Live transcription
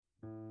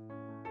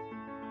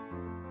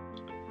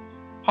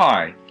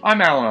Hi,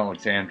 I'm Alan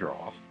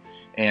Alexandrov,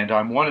 and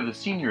I'm one of the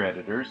senior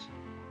editors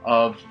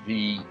of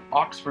the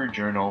Oxford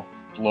Journal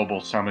Global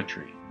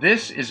Summitry.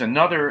 This is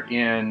another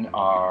in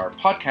our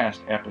podcast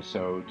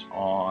episodes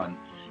on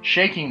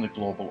shaking the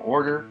global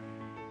order,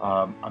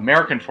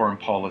 American foreign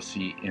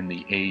policy in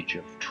the age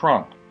of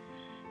Trump.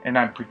 And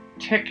I'm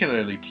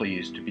particularly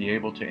pleased to be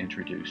able to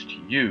introduce to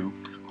you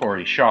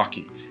Kori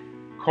Schake.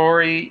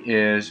 Kori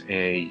is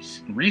a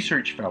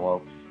research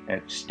fellow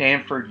at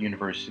Stanford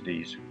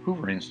University's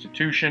Hoover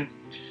Institution.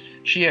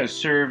 She has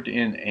served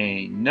in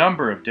a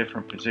number of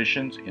different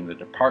positions in the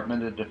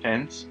Department of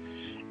Defense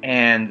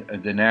and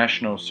the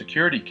National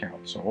Security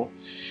Council.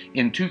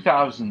 In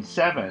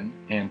 2007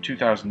 and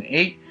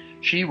 2008,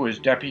 she was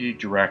Deputy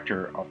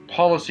Director of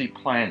Policy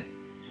Planning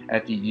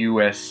at the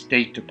U.S.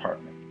 State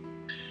Department.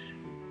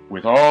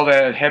 With all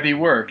that heavy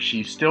work,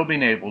 she's still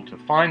been able to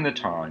find the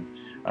time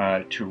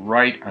to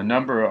write a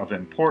number of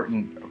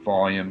important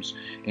volumes,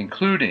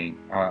 including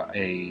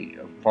a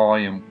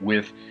volume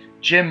with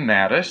Jim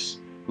Mattis,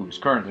 who is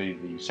currently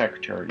the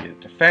Secretary of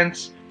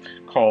Defense,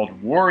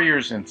 called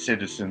Warriors and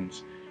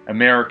Citizens,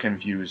 American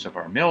Views of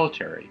Our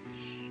Military,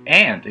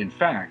 and in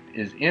fact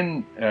is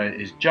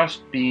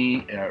just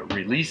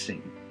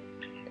releasing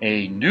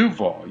a new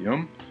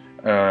volume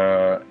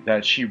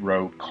that she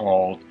wrote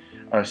called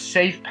A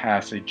Safe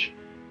Passage,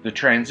 The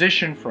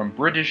Transition from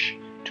British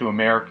to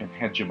American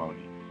Hegemony.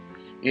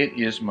 It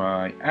is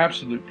my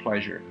absolute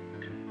pleasure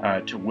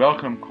to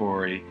welcome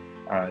Kori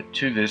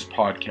to this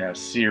podcast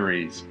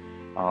series,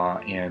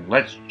 and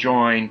let's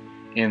join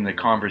in the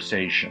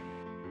conversation.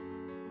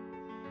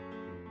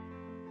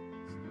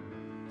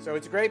 So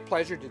it's a great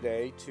pleasure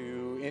today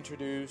to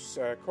introduce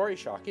Kori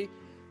Schake,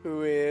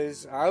 who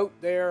is out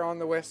there on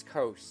the West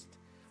Coast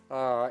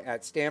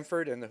at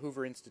Stanford and the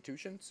Hoover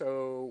Institution.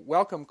 So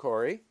welcome,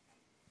 Kori.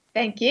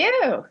 Thank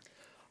you.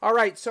 All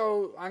right,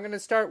 so I'm going to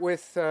start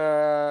with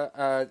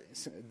the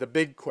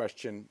big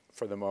question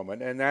for the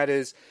moment, and that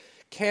is,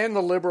 can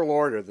the liberal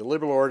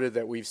order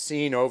that we've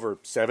seen over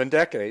 7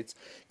 decades,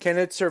 can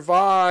it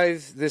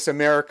survive this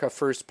America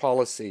First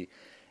policy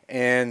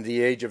and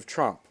the age of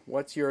Trump?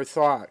 What's your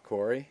thought,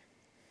 Kori?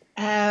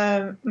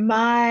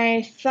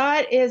 My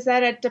thought is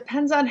that it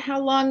depends on how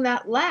long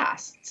that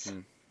lasts.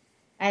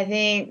 I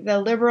think the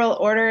liberal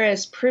order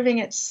is proving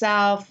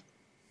itself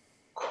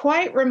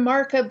quite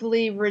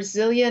remarkably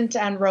resilient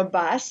and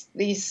robust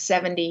these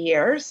 70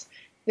 years.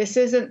 This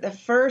isn't the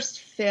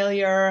first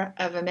failure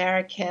of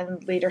American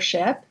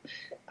leadership,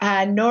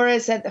 nor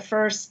is it the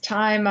first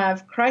time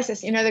of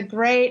crisis. You know, the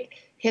great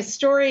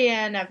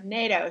historian of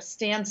NATO,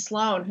 Stan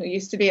Sloan, who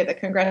used to be at the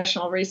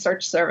Congressional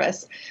Research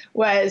Service,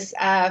 was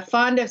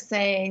fond of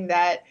saying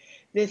that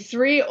the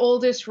 3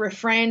 oldest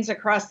refrains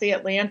across the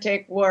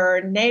Atlantic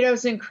were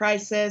NATO's in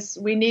crisis,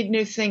 we need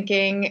new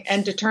thinking,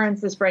 and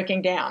deterrence is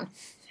breaking down.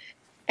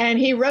 And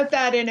he wrote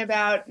that in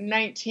about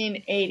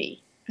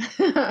 1980.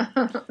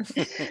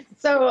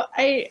 So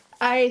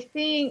I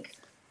think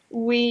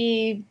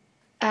we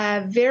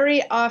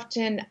very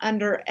often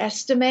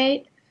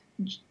underestimate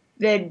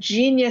the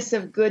genius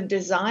of good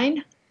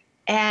design.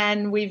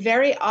 And we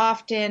very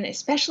often,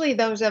 especially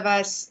those of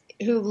us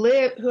who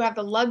have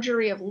the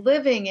luxury of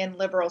living in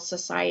liberal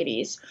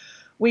societies,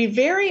 we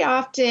very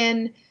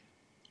often,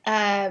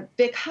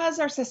 because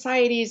our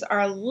societies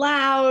are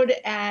loud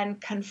and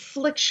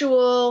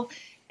conflictual,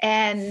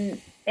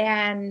 and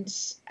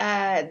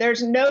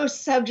there's no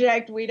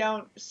subject we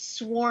don't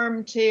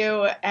swarm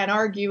to and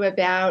argue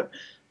about,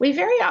 we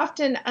very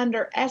often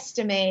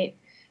underestimate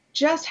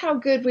just how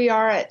good we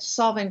are at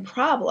solving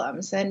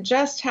problems and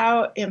just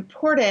how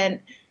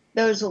important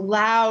those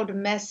loud,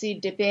 messy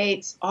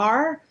debates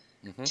are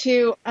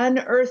to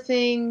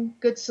unearthing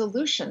good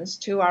solutions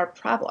to our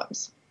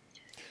problems.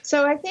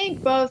 So I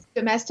think both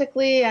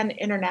domestically and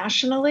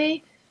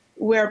internationally,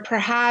 we're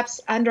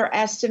perhaps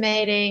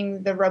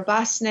underestimating the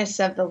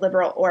robustness of the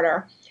liberal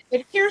order.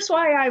 But here's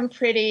why I'm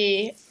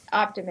pretty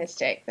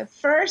optimistic. The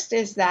first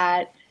is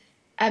that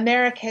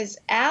America's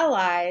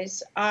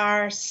allies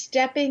are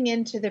stepping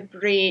into the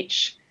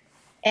breach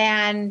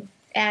and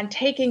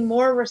taking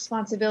more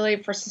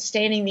responsibility for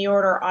sustaining the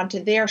order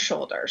onto their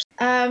shoulders.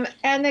 And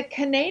the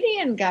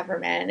Canadian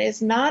government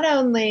is not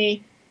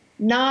only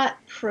not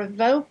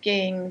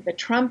provoking the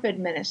Trump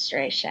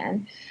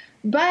administration,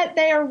 but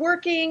they are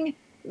working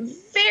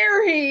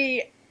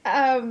very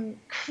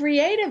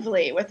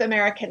creatively with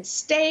American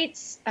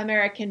states,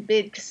 American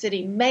big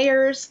city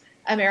mayors,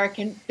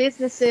 American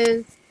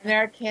businesses,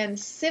 American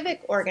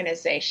civic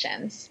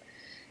organizations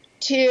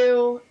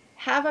to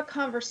have a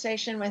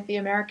conversation with the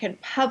American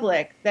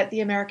public that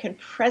the American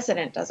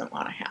president doesn't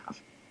want to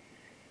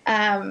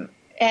have.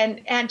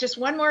 And just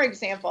one more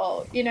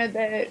example, you know,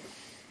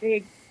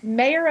 the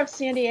mayor of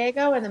San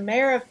Diego and the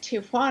mayor of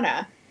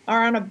Tijuana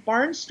are on a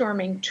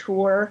barnstorming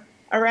tour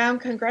around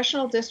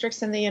congressional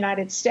districts in the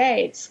United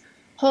States,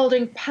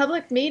 holding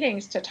public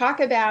meetings to talk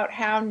about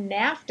how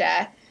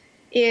NAFTA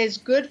is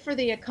good for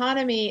the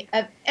economy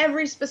of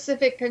every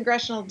specific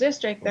congressional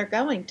district they're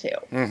going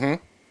to.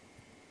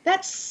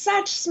 That's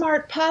such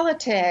smart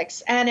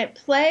politics, and it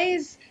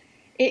plays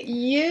it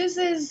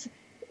uses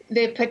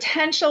the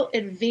potential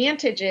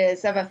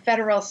advantages of a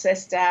federal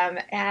system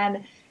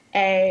and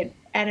an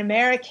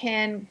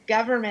American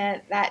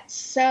government that's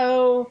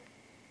so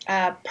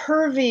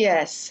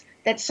pervious,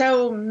 that's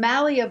so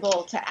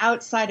malleable to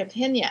outside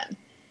opinion.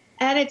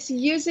 And it's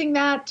using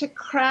that to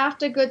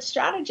craft a good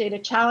strategy to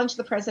challenge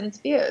the president's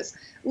views.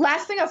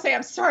 Last thing I'll say,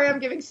 I'm sorry I'm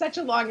giving such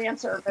a long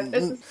answer, but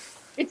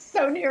it's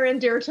so near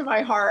and dear to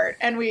my heart.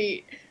 And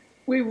we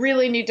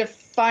really need to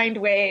find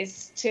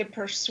ways to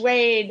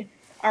persuade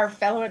our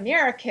fellow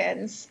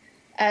Americans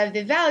of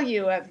the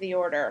value of the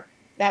order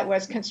that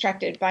was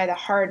constructed by the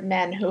hard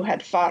men who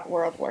had fought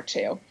World War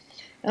II.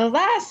 And the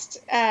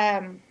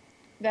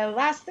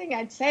last thing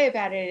I'd say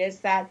about it is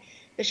that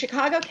the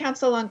Chicago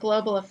Council on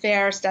Global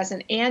Affairs does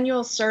an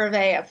annual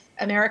survey of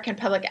American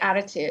public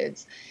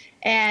attitudes.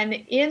 And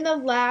in the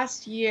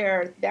last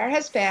year, there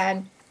has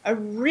been a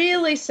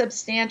really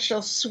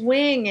substantial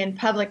swing in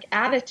public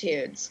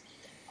attitudes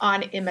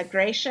on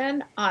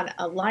immigration, on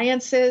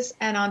alliances,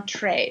 and on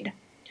trade.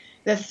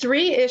 The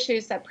three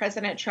issues that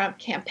President Trump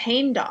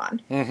campaigned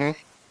on.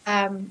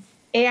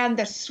 And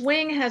the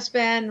swing has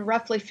been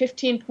roughly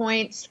 15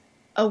 points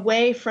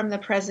away from the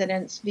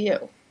president's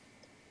view.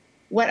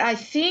 What I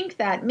think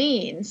that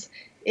means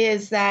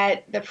is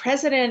that the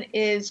president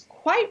is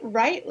quite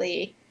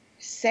rightly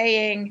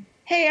saying,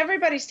 hey,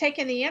 everybody's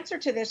taking the answer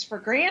to this for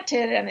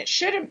granted, and it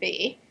shouldn't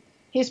be.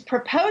 He's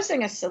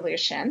proposing a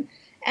solution.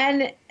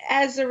 And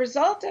as a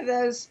result of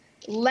those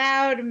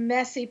loud,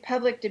 messy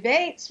public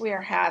debates we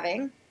are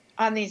having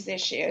on these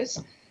issues,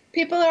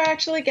 people are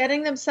actually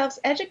getting themselves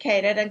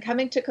educated and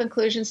coming to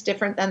conclusions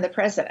different than the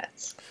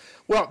president's.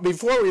 Well,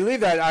 before we leave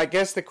that, I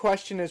guess the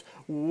question is,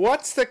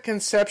 what's the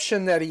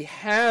conception that he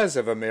has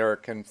of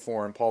American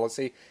foreign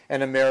policy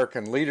and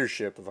American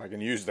leadership, if I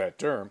can use that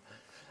term?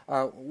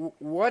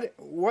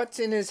 What's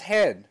in his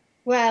head?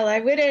 Well, I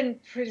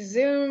wouldn't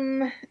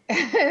presume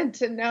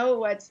to know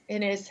what's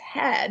in his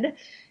head.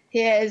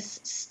 His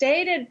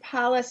stated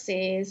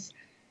policies,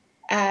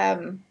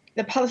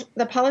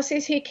 the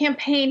policies he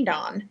campaigned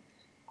on,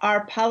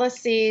 are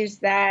policies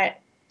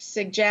that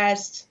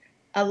suggest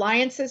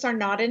alliances are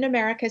not in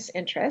America's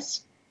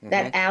interest,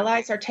 that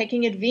allies are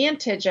taking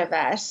advantage of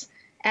us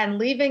and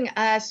leaving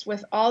us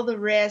with all the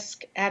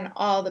risk and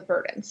all the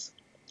burdens.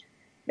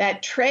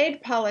 That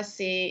trade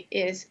policy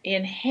is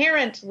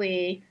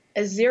inherently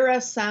a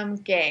zero-sum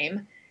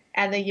game,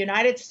 and the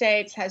United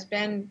States has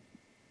been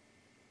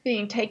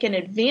being taken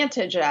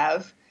advantage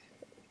of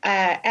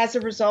as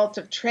a result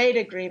of trade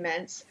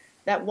agreements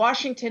that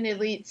Washington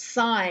elites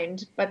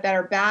signed, but that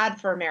are bad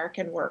for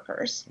American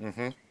workers.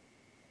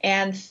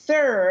 And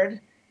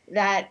third,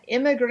 that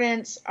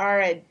immigrants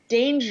are a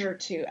danger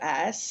to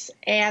us,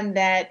 and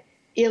that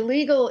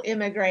illegal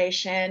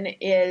immigration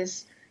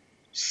is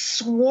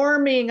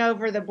swarming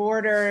over the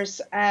borders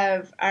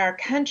of our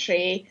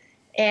country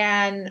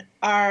and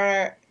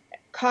are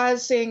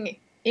causing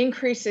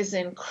increases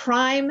in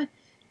crime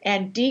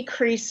and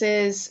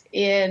decreases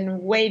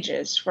in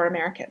wages for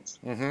Americans.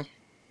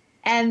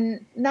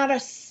 And not a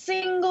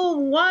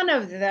single one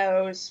of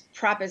those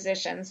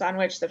propositions on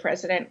which the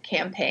president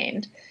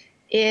campaigned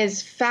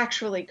is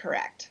factually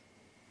correct,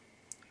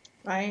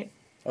 right?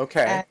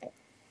 Okay.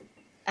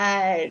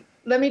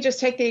 Let me just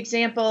take the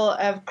example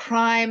of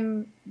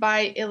crime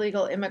by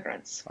illegal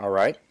immigrants. All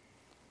right.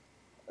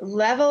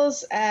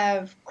 Levels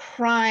of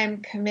crime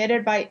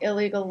committed by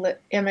illegal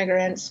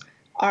immigrants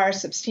are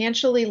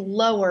substantially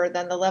lower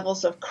than the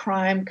levels of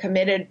crime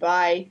committed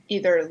by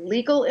either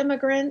legal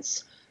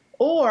immigrants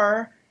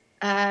or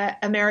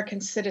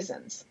American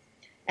citizens.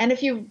 And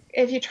if you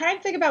try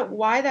and think about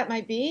why that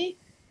might be,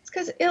 it's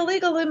because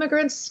illegal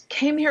immigrants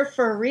came here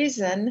for a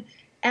reason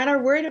and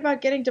are worried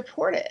about getting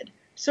deported.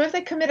 So if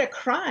they commit a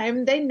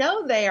crime, they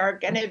know they are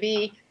going to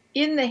be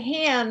in the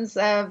hands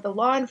of the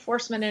law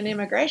enforcement and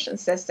immigration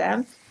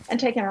system and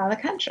taken out of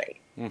the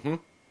country.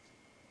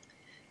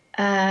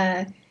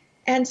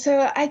 And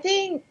so I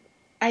think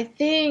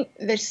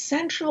the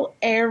central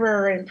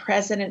error in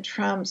President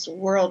Trump's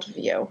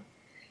worldview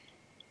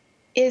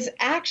is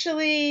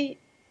actually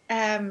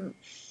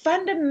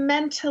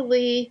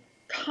fundamentally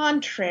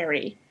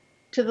contrary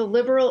to the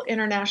liberal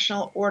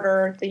international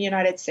order the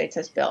United States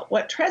has built.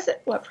 What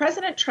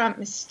President Trump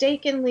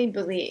mistakenly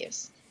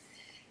believes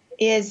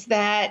is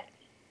that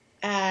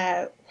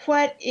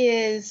what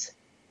is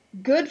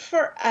good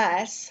for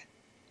us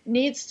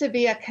needs to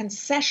be a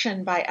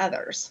concession by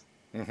others.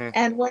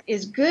 And what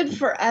is good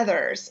for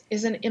others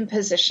is an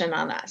imposition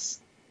on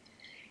us.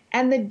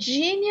 And the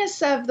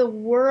genius of the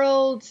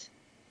world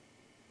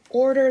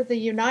order the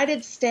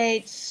United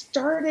States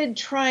started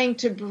trying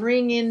to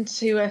bring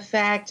into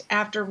effect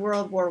after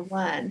World War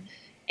I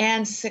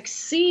and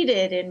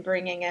succeeded in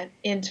bringing it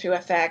into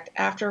effect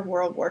after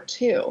World War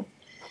II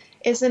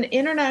is an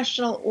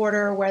international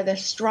order where the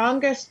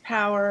strongest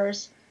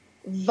powers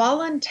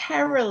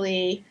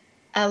voluntarily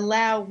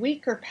allow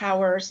weaker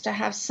powers to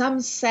have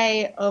some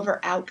say over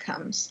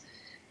outcomes,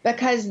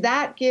 because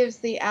that gives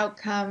the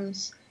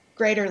outcomes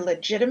greater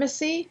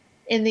legitimacy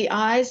in the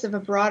eyes of a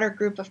broader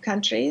group of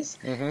countries.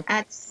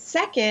 And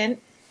second,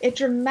 it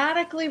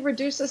dramatically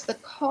reduces the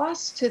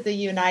cost to the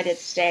United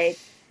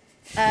States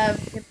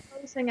of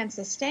imposing and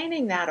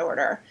sustaining that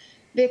order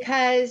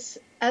because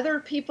other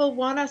people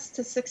want us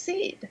to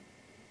succeed.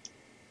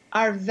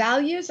 Our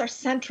values are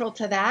central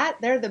to that.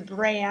 They're the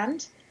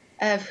brand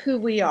of who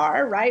we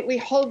are, right? We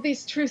hold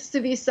these truths to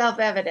be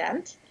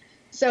self-evident.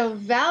 So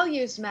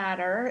values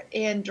matter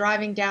in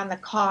driving down the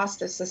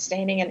cost of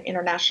sustaining an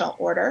international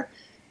order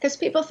because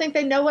people think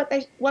they know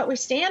what we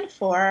stand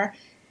for.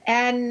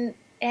 And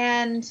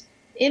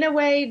in a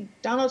way,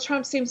 Donald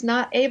Trump seems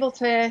not able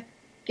to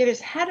get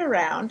his head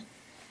around.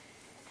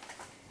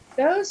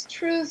 Those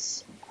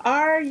truths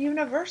are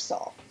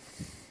universal.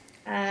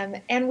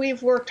 And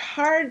we've worked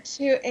hard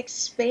to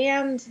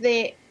expand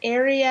the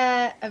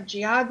area of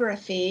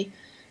geography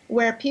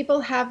where people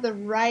have the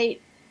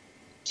right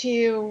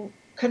to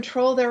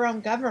control their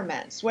own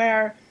governments,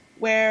 where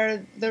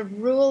the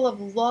rule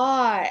of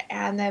law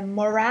and the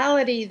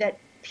morality that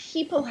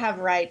people have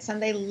rights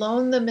and they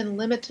loan them in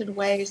limited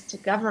ways to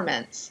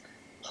governments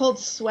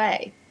holds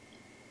sway.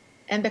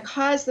 And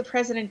because the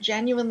president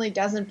genuinely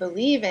doesn't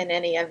believe in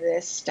any of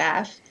this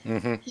stuff,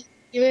 he's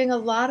doing a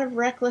lot of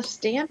reckless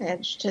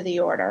damage to the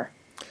order.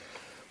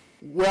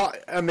 Well,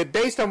 I mean,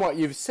 based on what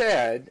you've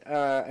said,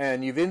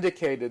 and you've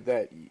indicated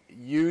that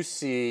you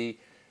see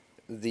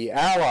the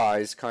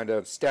Allies kind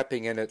of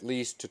stepping in at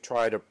least to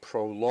try to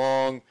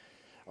prolong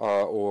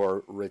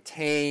or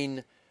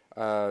retain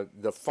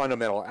the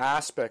fundamental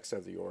aspects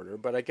of the order.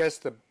 But I guess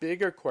the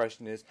bigger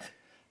question is,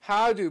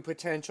 how do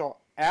potential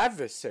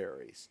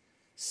adversaries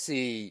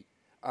see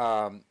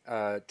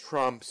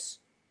Trump's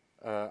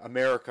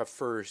America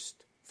First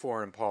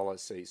foreign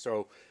policy?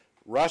 So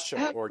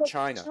Russia or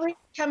China.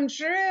 Come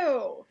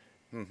true,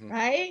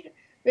 right?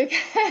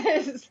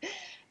 Because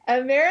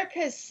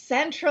America's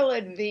central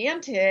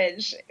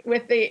advantage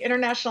with the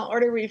international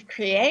order we've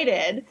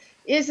created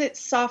is its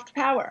soft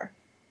power,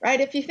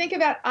 right? If you think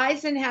about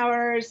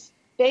Eisenhower's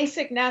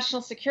basic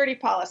national security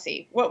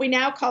policy, what we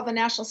now call the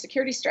national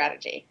security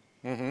strategy,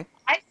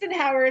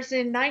 Eisenhower's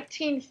in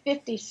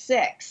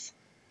 1956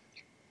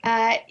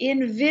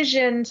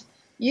 envisioned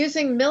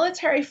using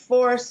military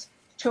force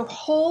to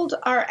hold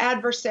our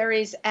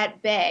adversaries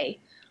at bay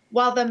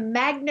while the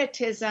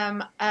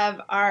magnetism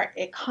of our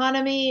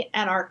economy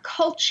and our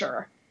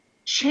culture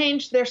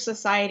changed their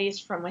societies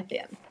from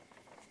within,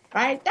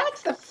 right?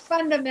 That's the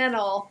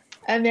fundamental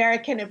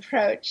American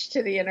approach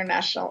to the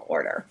international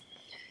order.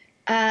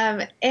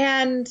 And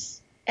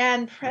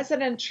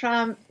President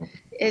Trump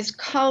is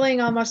calling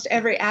almost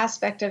every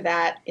aspect of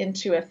that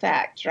into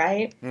effect,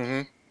 right?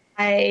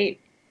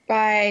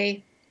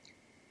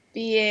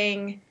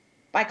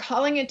 By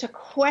calling into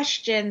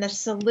question the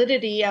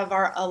solidity of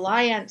our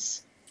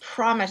alliance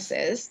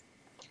promises,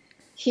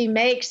 he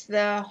makes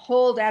the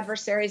hold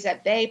adversaries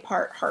at bay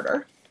part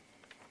harder.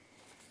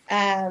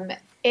 And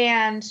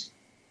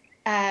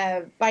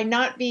by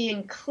not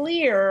being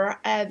clear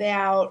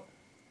about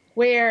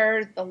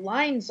where the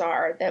lines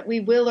are that we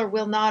will or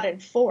will not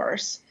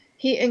enforce,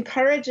 he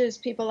encourages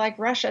people like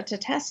Russia to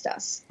test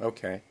us.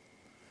 Okay.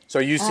 So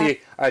you see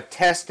a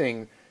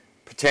testing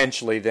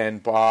potentially then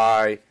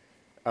by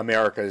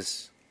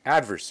America's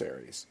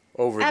adversaries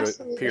over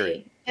the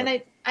period.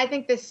 And I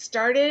think this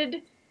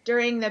started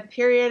during the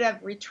period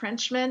of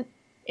retrenchment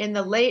in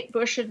the late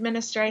Bush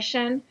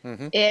administration.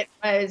 It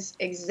was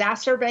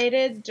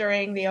exacerbated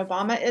during the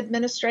Obama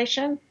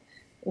administration,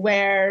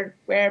 where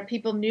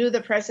people knew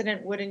the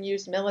president wouldn't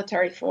use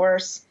military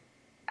force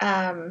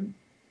in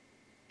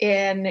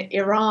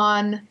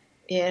Iran,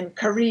 in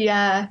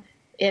Korea,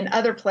 in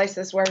other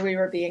places where we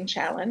were being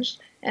challenged.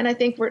 And I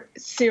think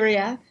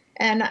Syria,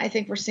 and I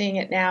think we're seeing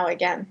it now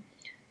again.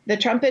 The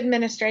Trump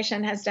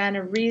administration has done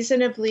a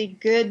reasonably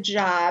good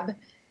job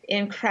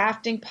in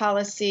crafting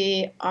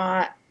policy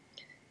on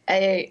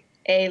a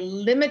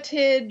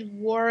limited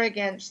war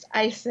against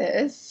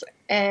ISIS,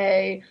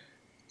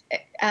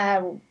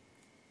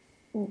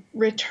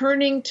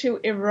 returning to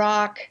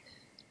Iraq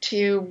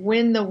to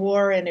win the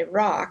war in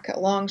Iraq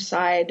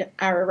alongside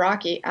our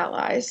Iraqi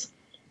allies,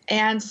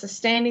 and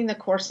sustaining the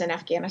course in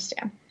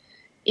Afghanistan.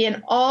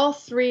 In all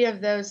three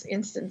of those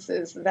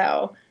instances,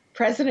 though,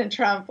 President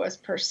Trump was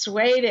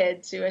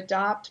persuaded to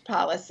adopt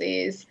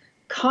policies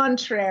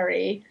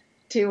contrary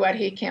to what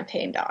he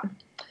campaigned on.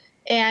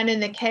 And in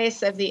the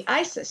case of the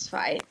ISIS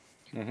fight,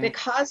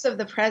 because of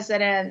the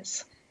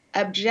president's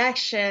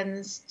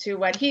objections to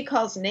what he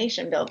calls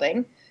nation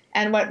building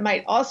and what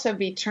might also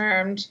be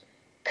termed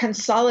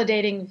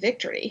consolidating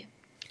victory,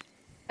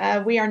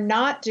 we are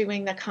not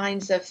doing the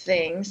kinds of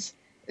things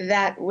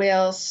that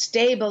will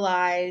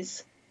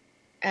stabilize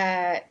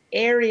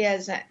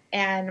areas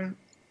and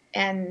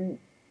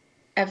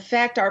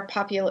affect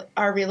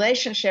our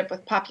relationship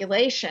with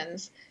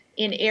populations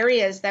in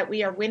areas that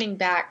we are winning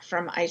back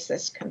from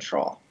ISIS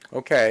control.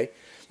 Okay.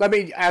 Let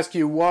me ask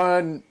you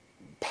one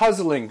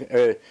puzzling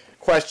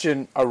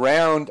question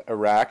around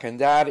Iraq, and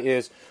that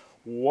is,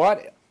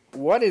 what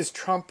is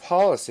Trump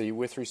policy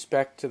with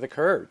respect to the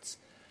Kurds?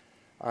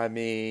 I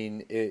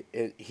mean,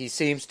 he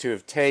seems to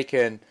have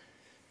taken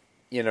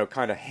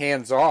kind of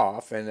hands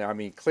off. And I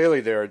mean,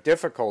 clearly there are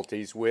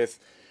difficulties with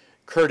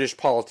Kurdish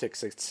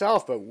politics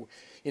itself, but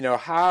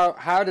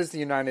how does the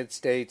United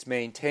States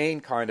maintain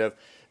kind of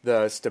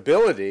the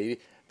stability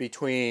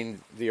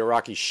between the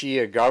Iraqi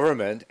Shia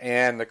government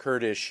and the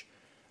Kurdish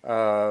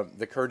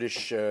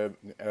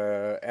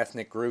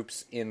ethnic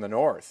groups in the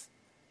north?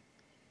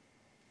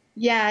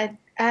 Yeah,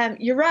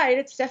 you're right.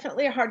 It's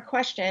definitely a hard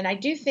question. I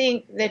do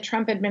think the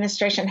Trump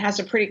administration has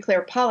a pretty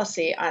clear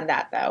policy on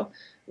that, though,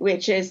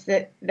 which is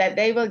that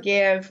they will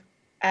give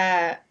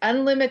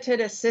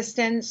unlimited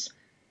assistance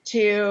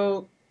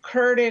to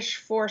Kurdish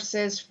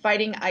forces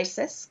fighting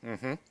ISIS.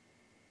 Mm-hmm.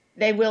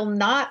 They will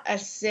not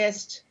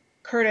assist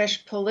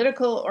Kurdish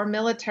political or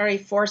military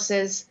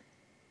forces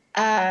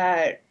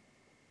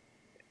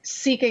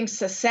seeking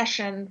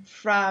secession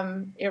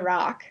from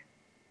Iraq.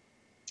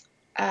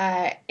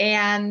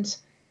 And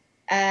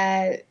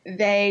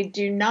they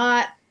do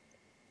not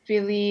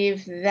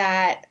believe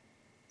that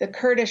the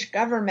Kurdish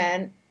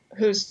government,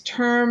 whose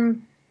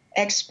term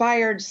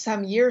expired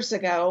some years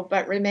ago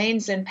but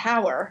remains in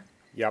power,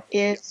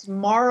 is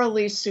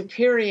morally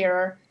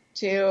superior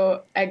to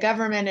a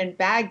government in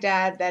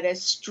Baghdad that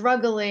is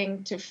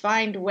struggling to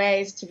find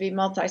ways to be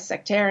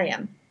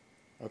multi-sectarian.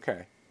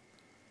 Okay.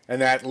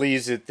 And that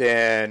leaves it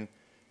then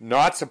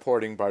not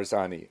supporting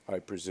Barzani, I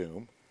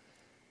presume,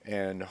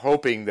 and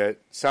hoping that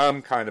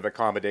some kind of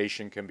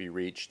accommodation can be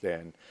reached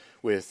then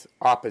with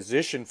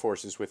opposition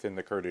forces within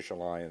the Kurdish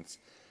alliance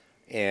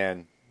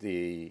and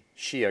the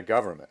Shia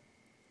government.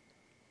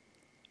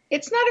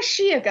 It's not a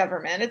Shia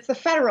government, it's the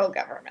federal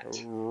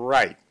government.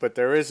 Right, but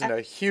there isn't a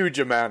huge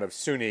amount of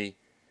Sunni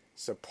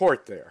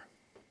support there.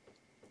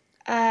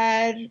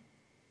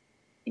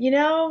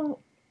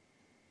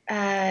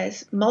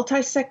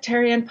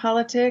 Multi-sectarian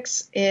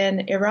politics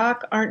in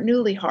Iraq aren't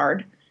newly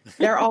hard.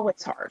 They're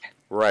always hard.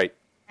 Right.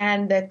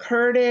 And the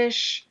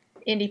Kurdish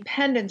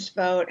independence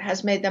vote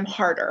has made them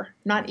harder,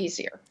 not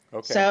easier.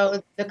 Okay.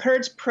 So the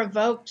Kurds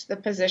provoked the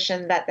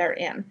position that they're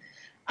in.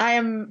 I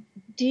am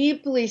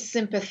deeply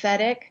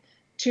sympathetic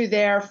to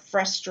their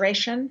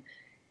frustration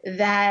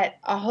that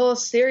a whole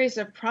series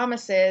of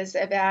promises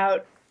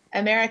about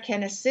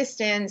American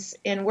assistance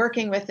in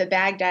working with the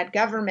Baghdad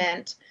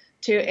government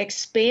to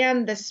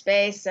expand the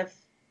space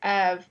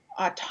of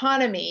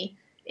autonomy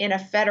in a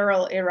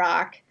federal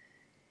Iraq,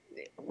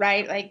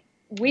 right? Like,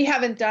 we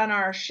haven't done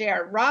our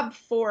share. Rob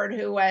Ford,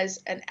 who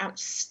was an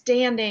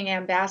outstanding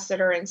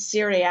ambassador in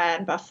Syria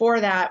and before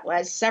that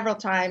was several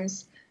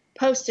times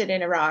posted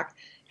in Iraq,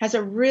 has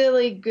a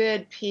really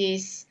good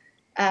piece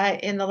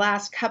in the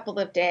last couple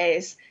of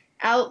days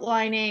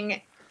outlining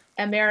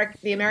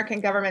the American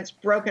government's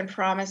broken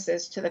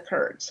promises to the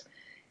Kurds.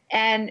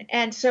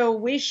 And so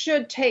we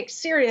should take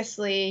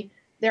seriously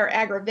their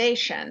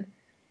aggravation,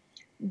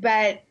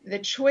 but the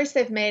choice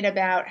they've made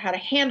about how to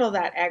handle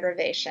that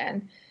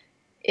aggravation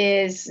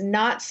is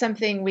not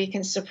something we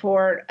can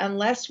support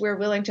unless we're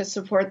willing to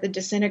support the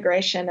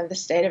disintegration of the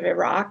state of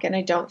Iraq, and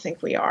I don't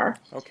think we are.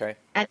 Okay.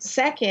 And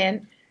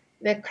second,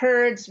 the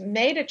Kurds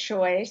made a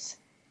choice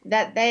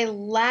that they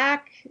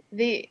lack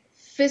the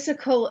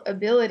physical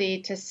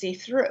ability to see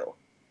through,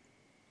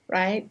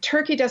 right?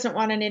 Turkey doesn't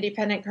want an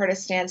independent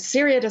Kurdistan.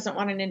 Syria doesn't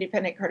want an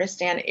independent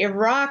Kurdistan.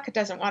 Iraq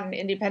doesn't want an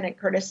independent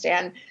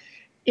Kurdistan.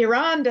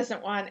 Iran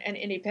doesn't want an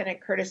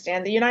independent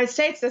Kurdistan. The United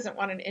States doesn't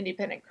want an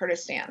independent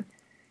Kurdistan.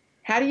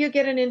 How do you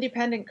get an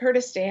independent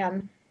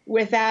Kurdistan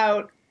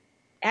without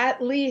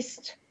at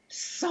least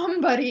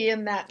somebody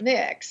in that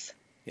mix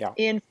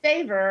in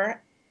favor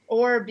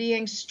or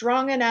being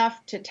strong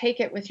enough to take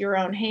it with your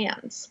own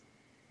hands?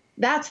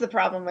 That's the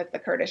problem with the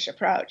Kurdish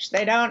approach.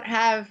 They don't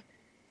have,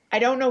 I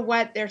don't know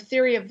what their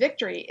theory of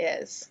victory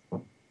is.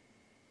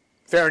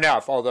 Fair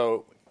enough,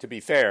 although, to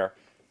be fair,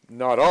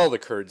 not all the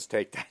Kurds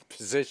take that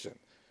position,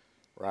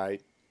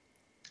 right?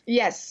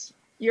 Yes,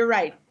 you're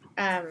right.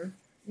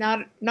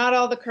 Not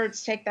all the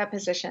Kurds take that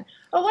position.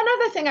 Oh, one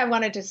other thing I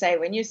wanted to say,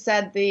 when you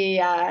said the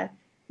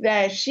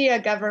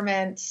Shia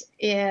government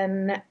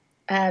in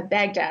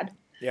Baghdad,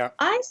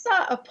 I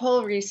saw a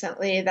poll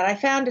recently that I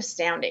found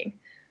astounding,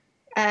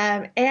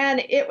 and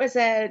it was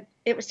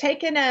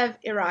taken of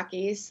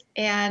Iraqis,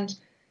 and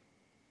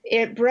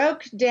it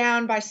broke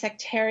down by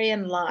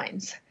sectarian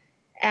lines,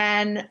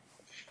 and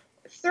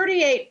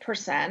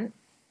 38%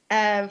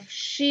 of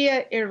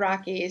Shia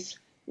Iraqis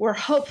were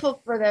hopeful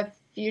for the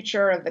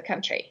future of the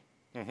country.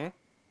 Mm-hmm.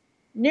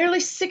 Nearly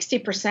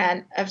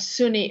 60% of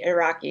Sunni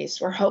Iraqis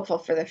were hopeful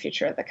for the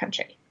future of the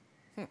country.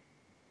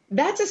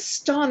 That's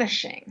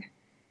astonishing,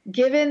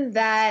 given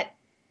that,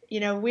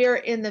 we're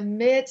in the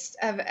midst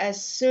of a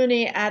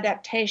Sunni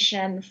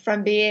adaptation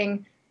from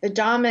being the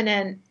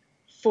dominant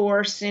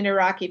force in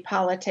Iraqi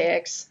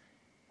politics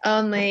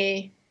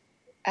only,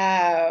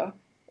 12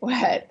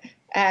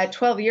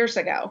 years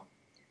ago,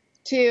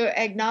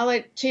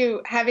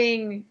 to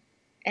having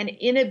an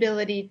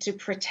inability to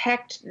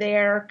protect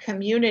their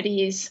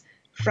communities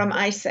from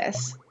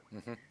ISIS,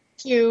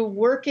 to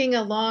working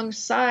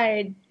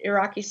alongside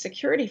Iraqi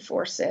security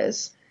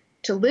forces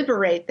to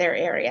liberate their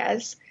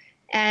areas.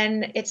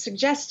 And it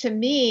suggests to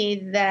me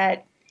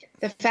that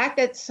the fact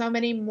that so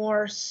many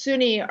more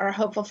Sunni are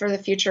hopeful for the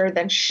future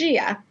than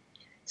Shia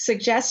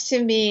suggests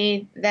to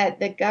me that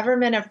the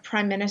government of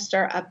Prime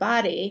Minister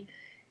Abadi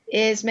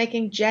is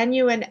making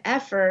genuine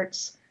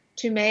efforts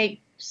to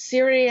make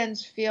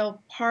Syrians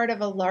feel part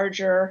of a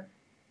larger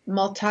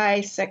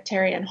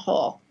multi-sectarian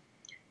whole,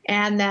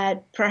 and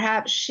that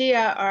perhaps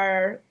Shia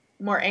are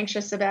more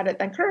anxious about it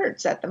than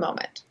Kurds at the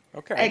moment.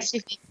 Okay.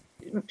 Excuse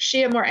me,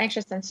 Shia more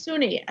anxious than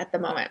Sunni at the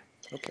moment.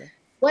 Okay.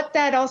 What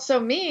that also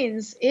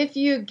means, if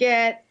you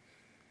get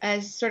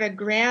a sort of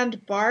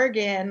grand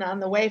bargain on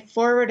the way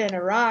forward in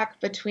Iraq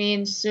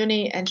between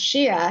Sunni and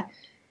Shia,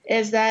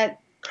 is that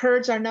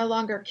Kurds are no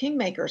longer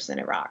kingmakers in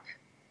Iraq,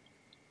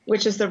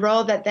 which is the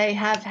role that they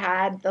have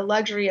had the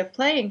luxury of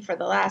playing for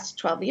the last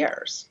 12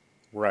 years.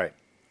 Right.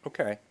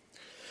 Okay.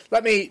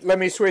 Let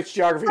me switch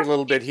geography a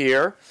little bit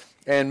here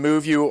and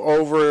move you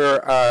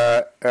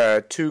over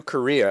to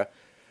Korea.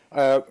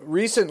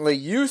 Recently,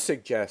 you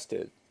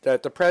suggested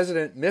that the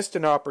president missed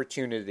an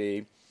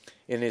opportunity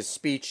in his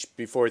speech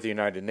before the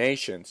United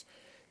Nations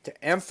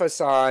to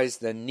emphasize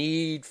the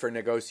need for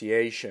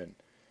negotiation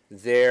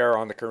there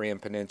on the Korean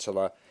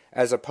Peninsula,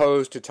 as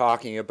opposed to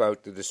talking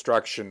about the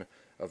destruction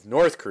of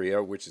North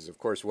Korea, which is, of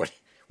course,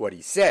 what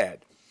he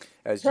said.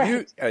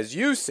 As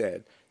you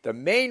said, the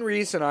main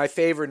reason I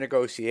favor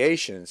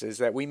negotiations is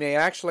that we may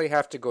actually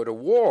have to go to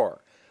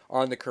war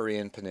on the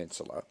Korean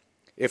Peninsula.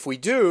 If we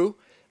do,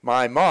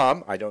 my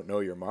mom, I don't know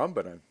your mom,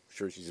 but I'm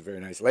sure she's a very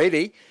nice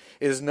lady,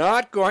 is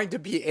not going to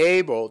be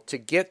able to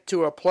get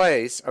to a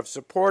place of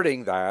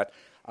supporting that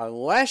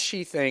unless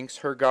she thinks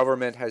her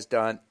government has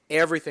done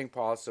everything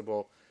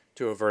possible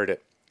to avert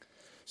it.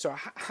 So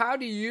how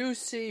do you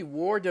see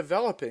war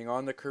developing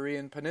on the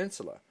Korean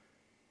Peninsula?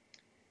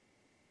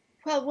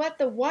 Well, what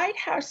the White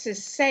House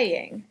is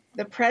saying,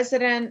 the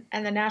president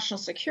and the national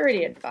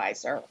security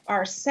advisor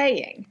are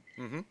saying,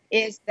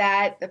 is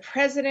that the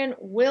president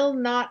will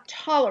not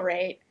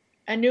tolerate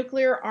a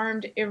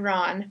nuclear-armed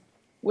Iran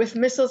with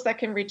missiles that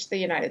can reach the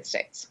United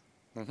States.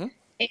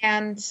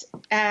 And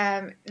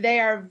they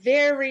are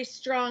very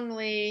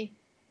strongly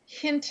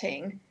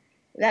hinting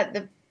that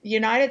the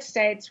United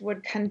States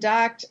would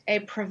conduct a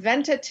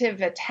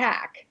preventative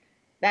attack.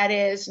 That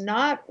is,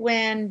 not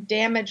when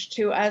damage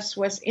to us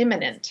was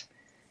imminent,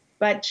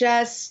 but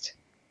just,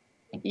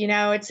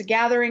 it's a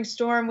gathering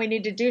storm, we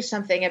need to do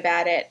something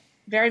about it.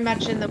 Very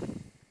much in the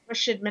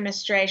Bush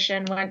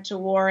administration went to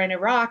war in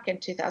Iraq in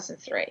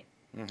 2003.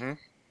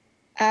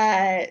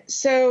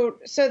 So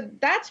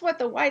that's what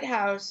the White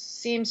House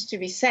seems to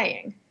be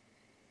saying.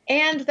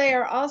 And they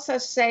are also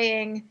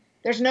saying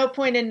there's no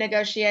point in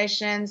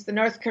negotiations. The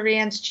North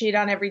Koreans cheat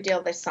on every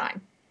deal they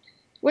sign,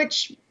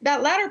 which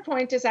that latter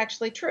point is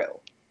actually true,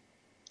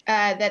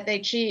 that they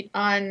cheat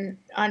on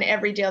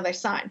every deal they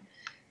sign.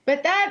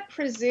 But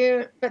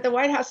but the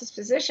White House's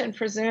position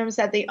presumes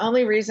that the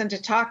only reason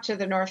to talk to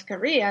the North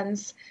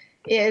Koreans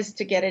is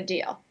to get a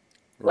deal.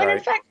 Right. When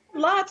in fact,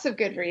 lots of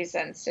good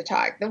reasons to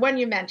talk. The one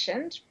you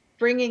mentioned,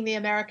 bringing the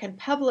American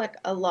public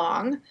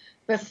along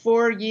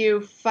before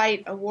you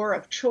fight a war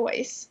of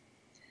choice.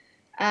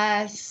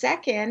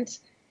 Second,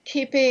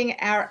 keeping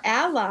our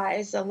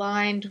allies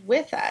aligned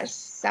with us,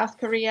 South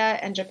Korea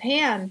and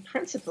Japan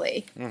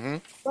principally.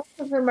 Both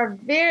of them are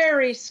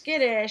very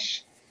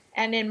skittish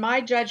and, in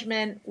my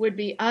judgment, would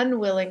be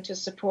unwilling to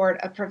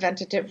support a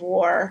preventative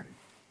war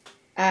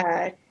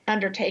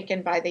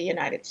undertaken by the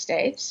United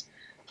States,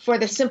 for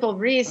the simple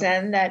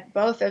reason that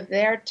both of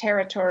their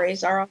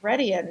territories are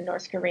already in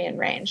North Korean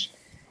range.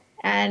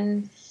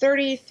 And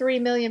 33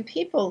 million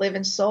people live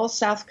in Seoul,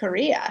 South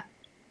Korea.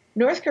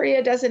 North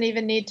Korea doesn't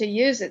even need to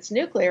use its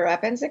nuclear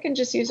weapons. It can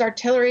just use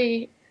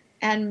artillery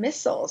and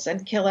missiles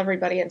and kill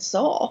everybody in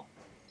Seoul.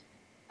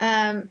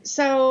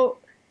 So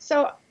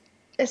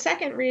the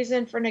second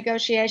reason for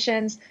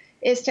negotiations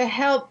is to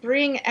help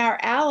bring our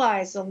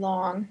allies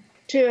along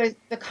to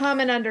the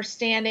common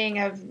understanding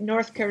of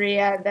North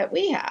Korea that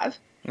we have.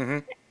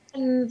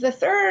 And the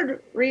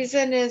third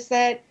reason is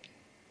that,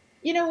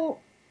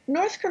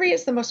 North Korea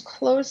is the most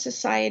closed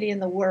society in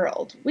the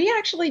world. We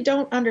actually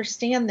don't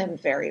understand them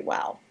very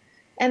well.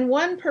 And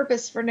one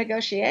purpose for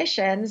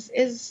negotiations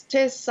is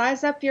to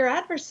size up your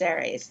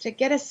adversaries, to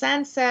get a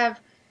sense of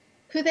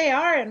who they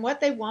are and what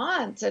they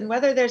want, and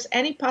whether there's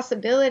any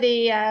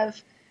possibility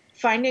of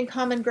finding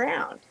common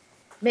ground.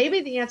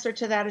 Maybe the answer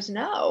to that is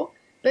no,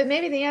 but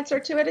maybe the answer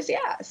to it is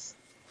yes.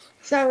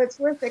 So it's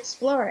worth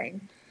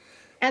exploring.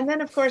 And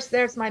then, of course,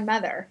 there's my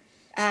mother,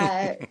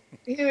 who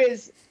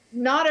is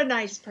not a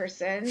nice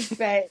person,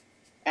 but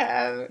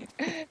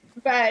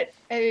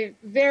a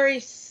very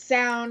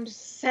sound,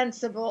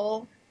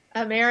 sensible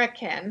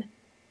American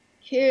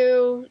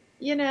who,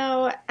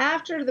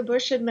 after the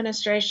Bush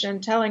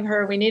administration telling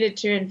her we needed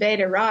to invade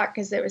Iraq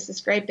because it was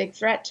this great big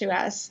threat to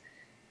us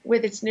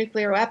with its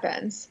nuclear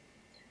weapons,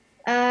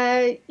 she's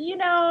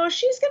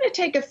going to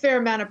take a fair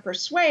amount of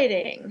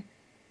persuading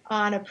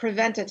on a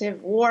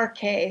preventative war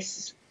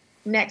case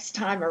next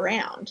time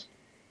around.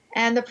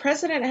 And the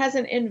president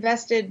hasn't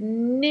invested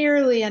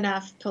nearly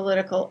enough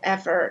political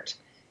effort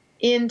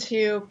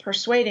into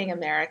persuading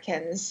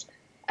Americans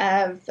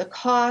of the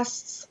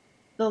costs,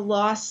 the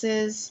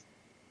losses,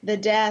 the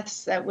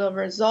deaths that will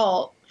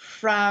result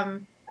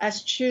from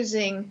us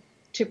choosing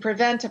to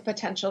prevent a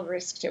potential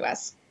risk to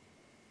us.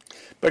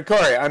 But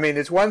Kori, I mean,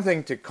 it's one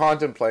thing to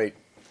contemplate,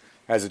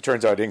 as it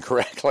turns out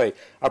incorrectly,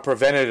 a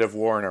preventative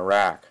war in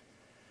Iraq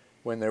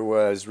when there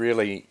was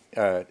really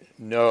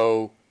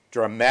no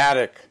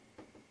dramatic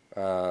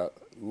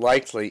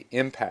likely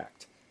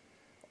impact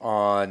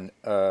on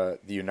the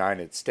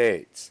United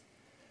States,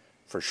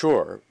 for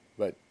sure,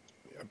 but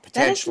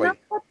potentially. That is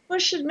not what the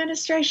Bush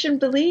administration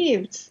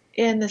believed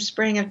in the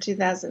spring of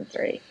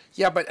 2003.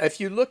 Yeah, but if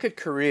you look at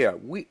Korea,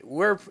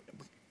 we're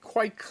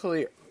quite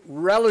clear,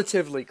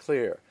 relatively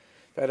clear,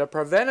 that a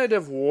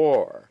preventative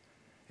war,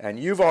 and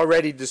you've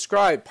already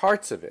described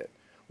parts of it,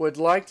 would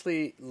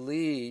likely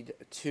lead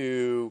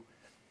to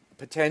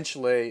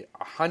potentially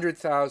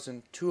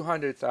 100,000,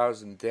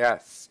 200,000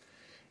 deaths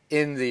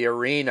in the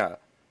arena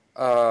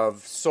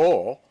of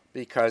Seoul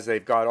because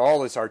they've got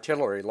all this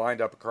artillery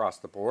lined up across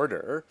the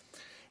border.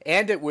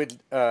 And it would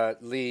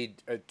lead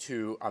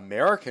to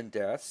American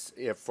deaths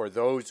for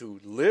those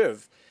who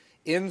live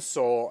in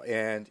Seoul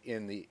and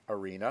in the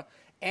arena.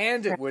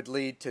 And it would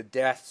lead to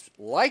deaths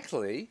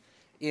likely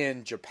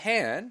in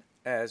Japan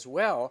as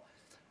well.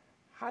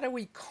 How do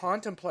we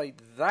contemplate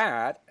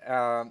that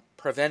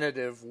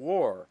preventative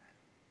war?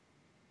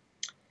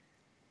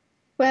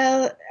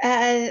 Well,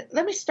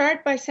 let me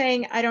start by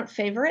saying I don't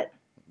favor it.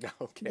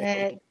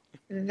 Okay.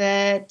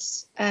 That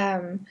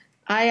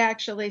I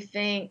actually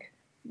think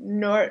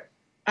I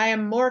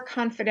am more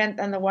confident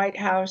than the White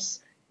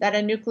House that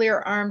a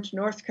nuclear-armed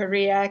North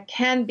Korea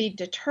can be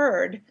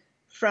deterred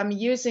from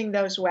using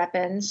those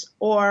weapons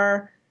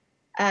or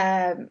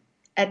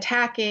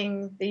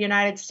attacking the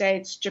United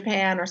States,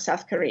 Japan, or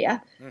South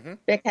Korea,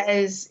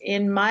 because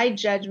in my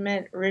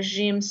judgment,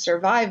 regime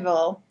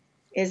survival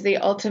is the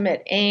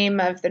ultimate aim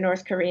of the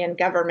North Korean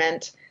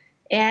government,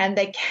 and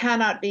they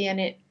cannot be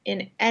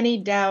in any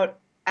doubt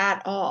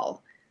at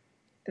all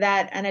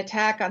that an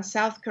attack on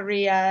South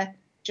Korea,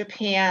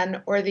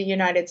 Japan, or the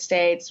United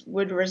States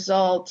would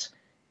result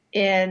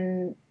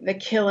in the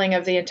killing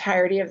of the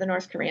entirety of the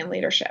North Korean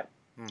leadership.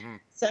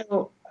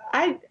 So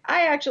I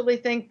actually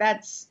think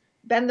that's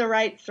been the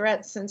right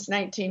threat since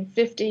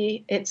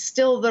 1950. It's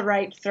still the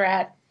right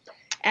threat.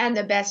 And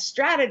the best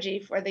strategy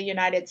for the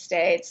United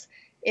States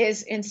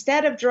is,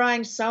 instead of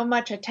drawing so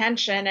much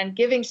attention and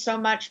giving so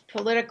much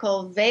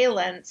political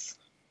valence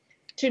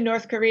to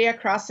North Korea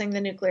crossing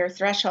the nuclear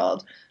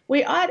threshold,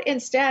 we ought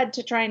instead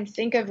to try and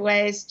think of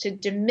ways to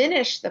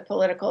diminish the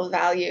political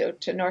value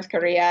to North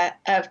Korea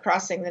of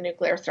crossing the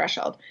nuclear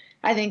threshold.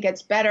 I think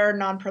it's better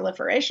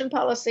non-proliferation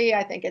policy.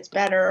 I think it's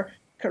better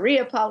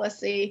Korea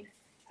policy.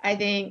 I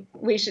think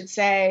we should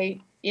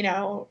say,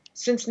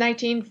 since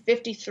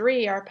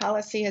 1953, our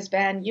policy has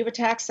been, you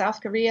attack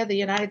South Korea, the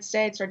United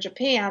States, or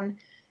Japan,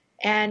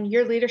 and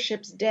your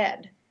leadership's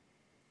dead.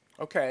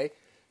 Okay.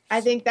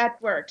 I think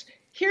that worked.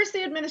 Here's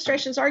the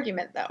administration's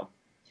argument, though.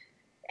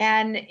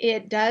 And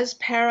it does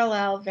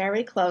parallel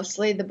very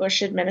closely the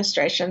Bush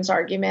administration's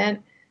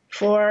argument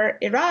for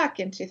Iraq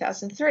in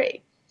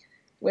 2003,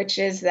 which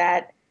is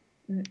that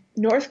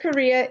North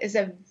Korea is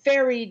a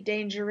very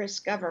dangerous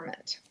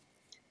government.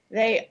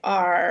 They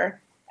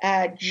are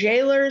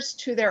jailers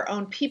to their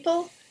own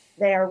people.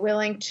 They are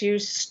willing to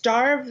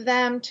starve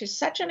them to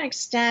such an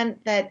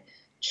extent that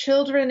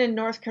children in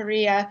North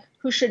Korea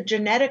who should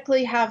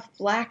genetically have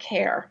black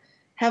hair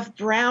have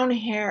brown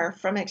hair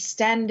from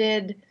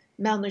extended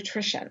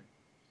malnutrition.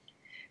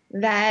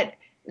 That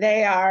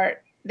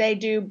they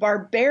do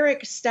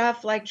barbaric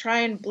stuff like try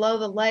and blow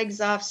the legs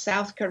off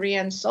South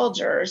Korean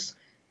soldiers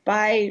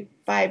by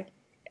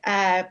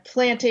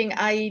planting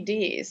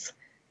IEDs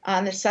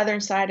on the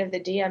southern side of the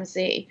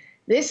DMZ.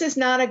 This is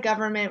not a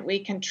government we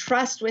can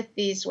trust with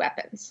these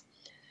weapons.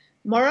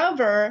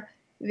 Moreover,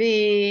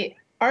 the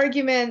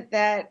argument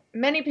that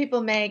many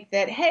people make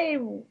that, hey,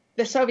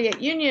 the Soviet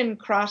Union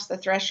crossed the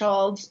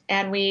threshold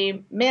and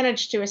we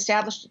managed to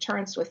establish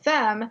deterrence with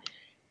them.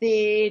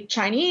 The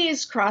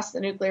Chinese crossed the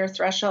nuclear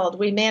threshold.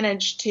 We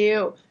managed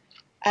to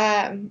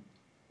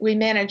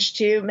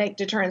make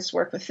deterrence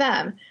work with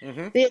them.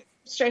 The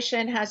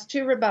administration has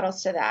two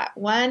rebuttals to that.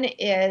 One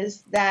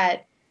is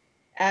that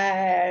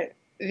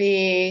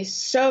the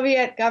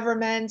Soviet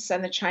governments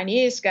and the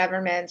Chinese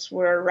governments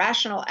were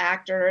rational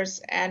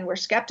actors and were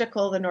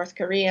skeptical the North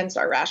Koreans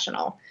are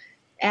rational.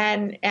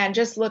 And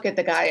just look at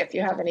the guy if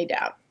you have any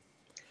doubt.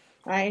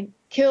 Right?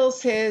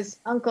 Kills his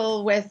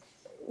uncle with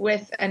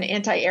an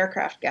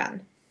anti-aircraft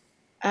gun.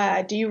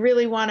 Do you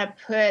really want to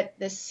put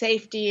the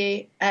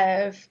safety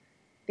of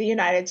the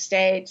United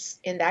States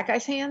in that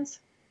guy's hands?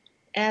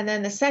 And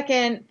then the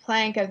second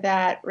plank of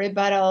that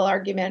rebuttal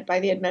argument by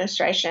the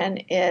administration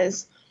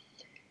is,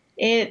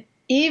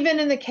 even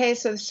in the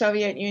case of the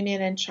Soviet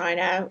Union and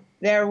China,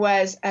 there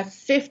was a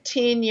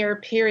 15-year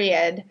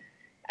period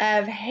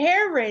of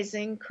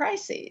hair-raising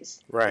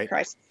crises. Right. The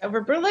crisis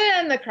over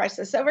Berlin, the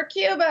crisis over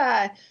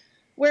Cuba,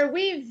 where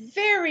we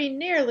very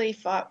nearly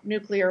fought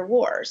nuclear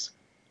wars.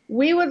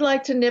 We would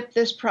like to nip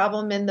this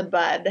problem in the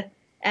bud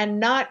and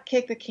not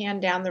kick the can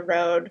down the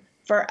road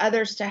for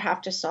others to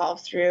have to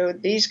solve through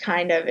these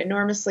kind of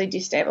enormously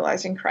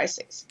destabilizing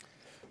crises.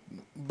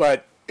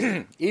 But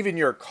even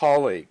your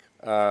colleague,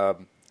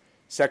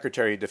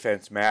 Secretary of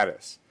Defense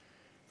Mattis,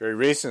 very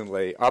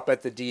recently up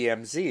at the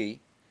DMZ,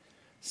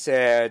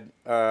 said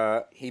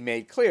he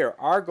made clear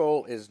our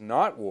goal is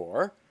not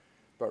war,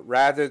 but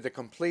rather the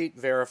complete,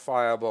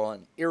 verifiable,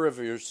 and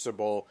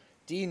irreversible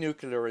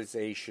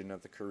denuclearization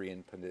of the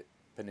Korean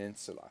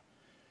Peninsula.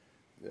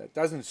 That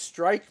doesn't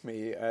strike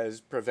me as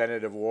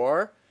preventative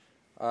war,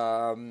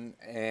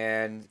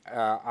 and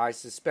I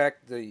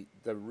suspect the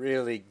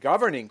really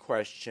governing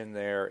question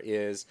there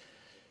is,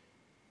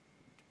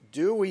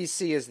 do we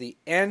see as the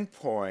end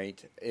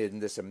point in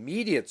this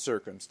immediate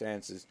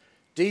circumstances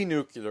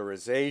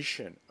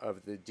denuclearization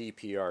of the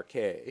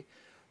DPRK,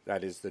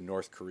 that is the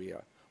North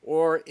Korea,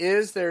 or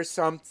is there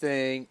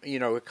something,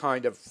 a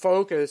kind of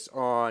focus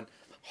on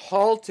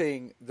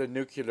halting the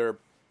nuclear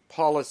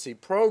policy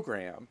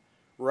program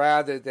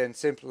rather than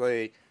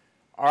simply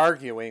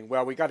arguing,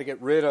 well, we got to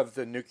get rid of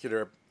the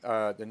nuclear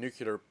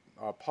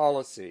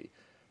policy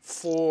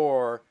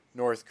for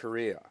North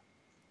Korea?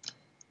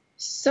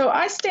 So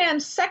I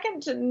stand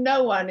second to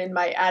no one in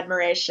my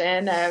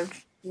admiration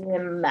of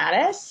Jim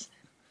Mattis.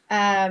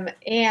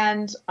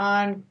 And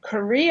on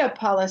Korea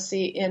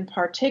policy in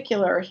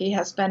particular, he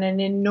has been an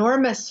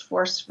enormous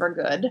force for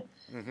good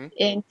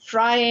in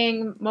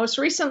trying, most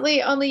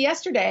recently, only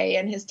yesterday,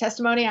 in his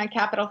testimony on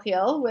Capitol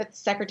Hill with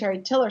Secretary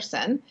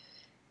Tillerson,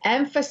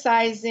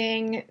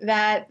 emphasizing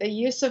that the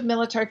use of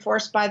military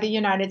force by the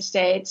United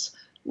States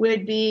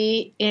would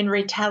be in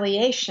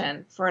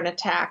retaliation for an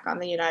attack on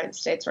the United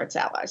States or its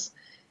allies.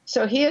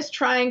 So he is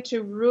trying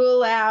to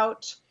rule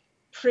out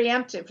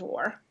preemptive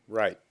war.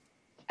 Right.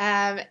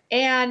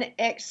 And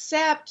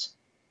accept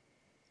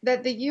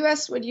that the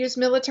U.S. would use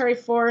military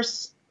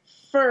force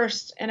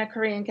first in a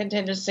Korean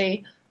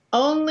contingency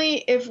only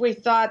if we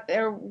thought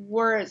there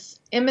was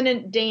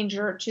imminent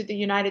danger to the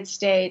United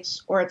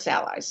States or its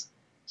allies.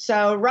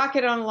 So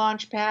rocket on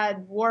launch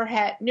pad,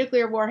 warhead,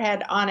 nuclear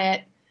warhead on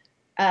it,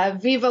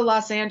 Viva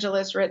Los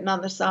Angeles written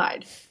on the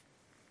side.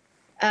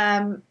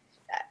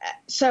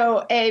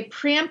 So a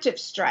preemptive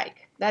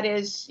strike, that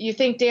is, you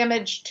think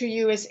damage to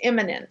you is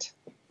imminent.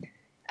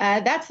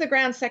 That's the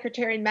ground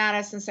Secretary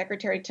Mattis and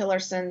Secretary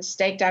Tillerson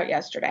staked out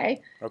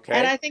yesterday. Okay.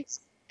 And I think it's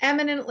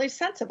eminently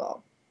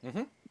sensible.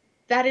 Mm-hmm.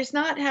 That is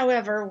not,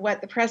 however,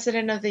 what the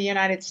President of the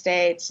United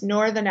States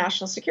nor the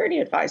National Security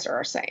Advisor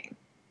are saying.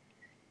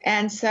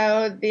 And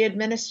so the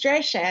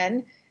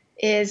administration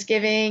is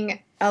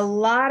giving a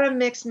lot of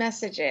mixed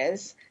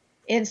messages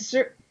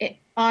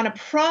on a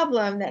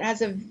problem that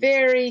has a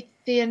very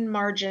thin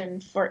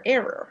margin for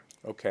error.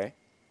 Okay.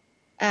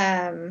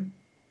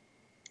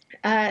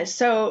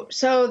 So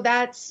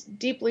that's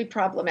deeply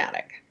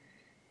problematic.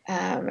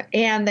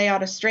 And they ought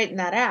to straighten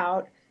that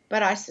out.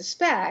 But I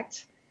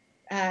suspect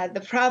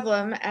the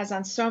problem, as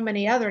on so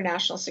many other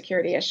national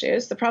security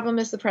issues, the problem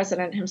is the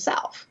president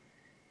himself.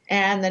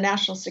 And the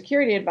National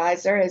Security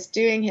Advisor is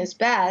doing his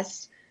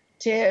best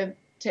to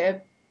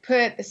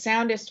put the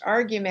soundest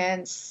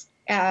arguments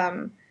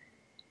and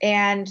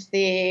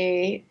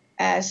the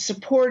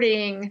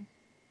supporting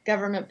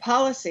government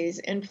policies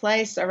in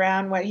place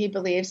around what he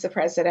believes the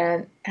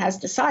president has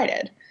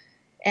decided.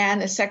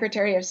 And the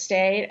Secretary of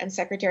State and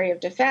Secretary of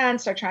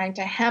Defense are trying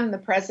to hem the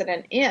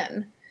president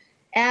in,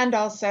 and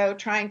also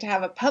trying to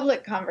have a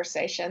public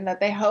conversation that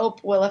they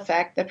hope will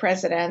affect the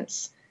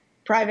president's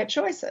private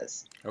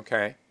choices.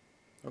 Okay.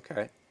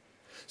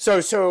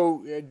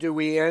 So do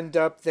we end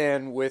up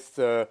then with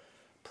the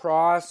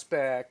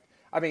prospect?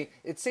 I mean,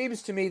 it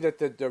seems to me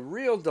that the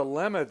real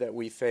dilemma that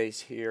we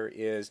face here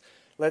is,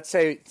 let's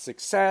say,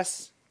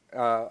 success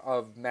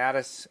of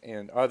Mattis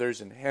and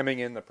others in hemming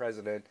in the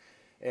president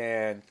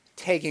and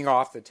taking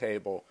off the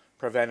table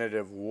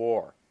preventative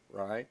war,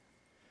 right?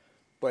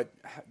 But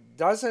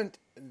doesn't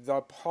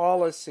the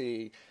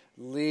policy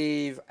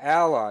leave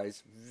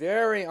allies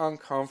very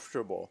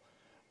uncomfortable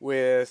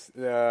with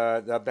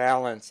the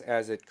balance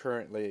as it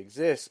currently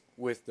exists,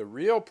 with the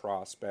real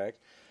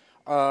prospect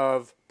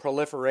of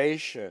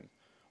proliferation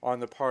on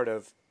the part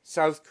of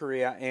South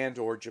Korea and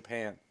or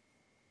Japan?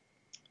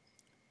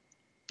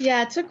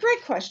 Yeah, it's a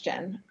great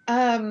question.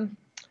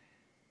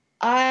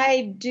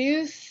 I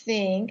do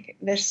think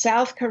the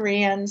South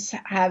Koreans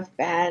have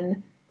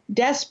been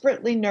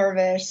desperately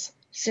nervous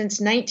since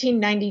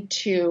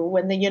 1992,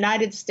 when the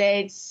United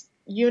States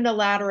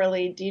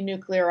unilaterally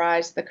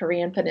denuclearized the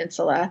Korean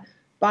Peninsula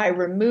by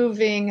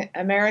removing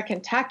American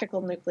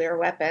tactical nuclear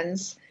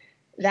weapons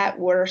that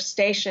were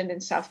stationed in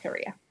South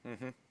Korea.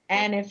 Mm-hmm.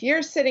 And if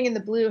you're sitting in the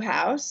Blue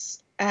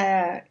House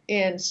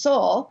in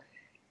Seoul,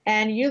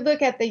 and you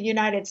look at the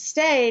United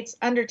States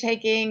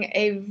undertaking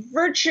a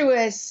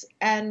virtuous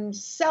and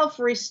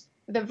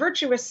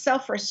virtuous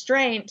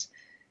self-restraint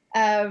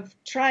of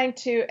trying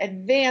to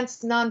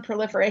advance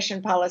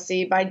non-proliferation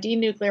policy by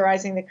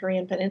denuclearizing the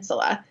Korean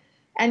Peninsula,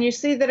 and you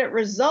see that it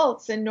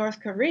results in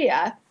North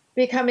Korea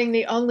becoming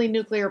the only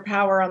nuclear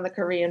power on the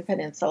Korean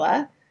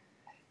Peninsula,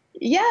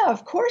 Yeah,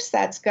 of course,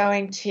 that's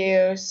going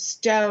to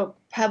stoke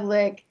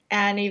public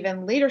and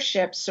even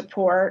leadership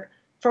support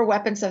for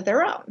weapons of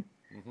their own.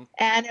 Mm-hmm.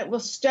 And it will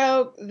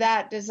stoke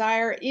that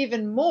desire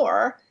even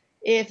more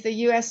if the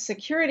U.S.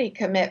 security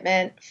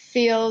commitment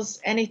feels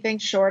anything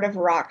short of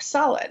rock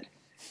solid.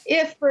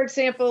 If, for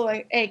example,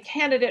 a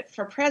candidate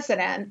for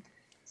president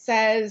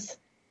says,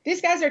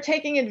 these guys are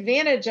taking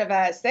advantage of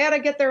us, they ought to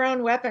get their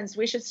own weapons,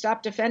 we should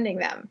stop defending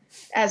them,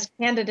 as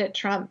candidate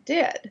Trump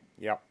did.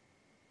 Yep.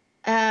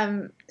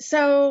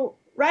 So,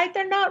 right,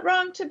 they're not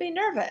wrong to be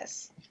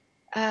nervous,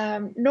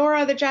 nor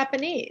are the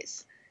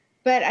Japanese.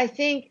 But I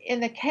think in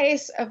the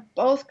case of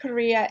both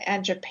Korea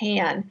and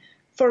Japan,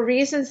 for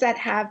reasons that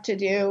have to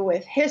do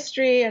with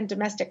history and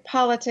domestic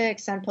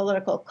politics and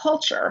political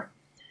culture,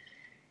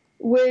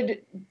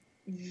 would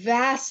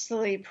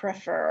vastly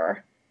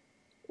prefer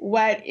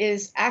what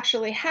is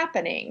actually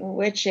happening,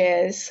 which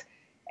is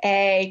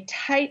a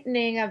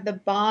tightening of the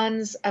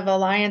bonds of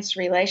alliance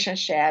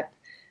relationship,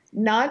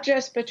 not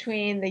just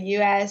between the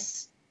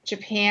U.S.,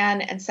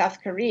 Japan, and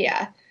South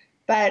Korea,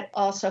 but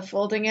also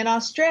folding in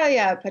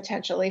Australia,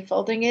 potentially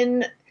folding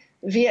in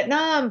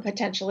Vietnam,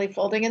 potentially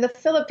folding in the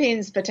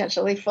Philippines,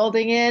 potentially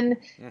folding in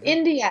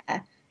India,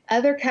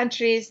 other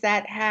countries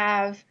that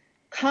have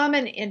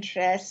common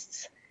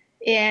interests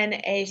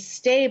in a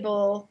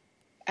stable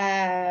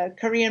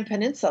Korean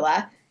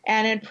peninsula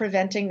and in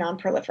preventing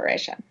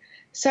nonproliferation.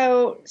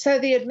 So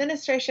the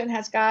administration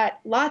has got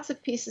lots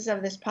of pieces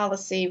of this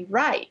policy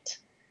right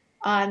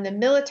on the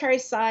military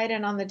side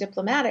and on the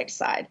diplomatic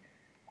side.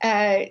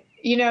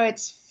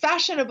 It's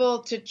fashionable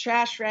to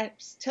trash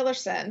Rex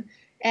Tillerson,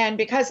 and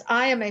because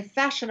I am a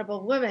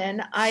fashionable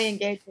woman, I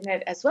engage in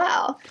it as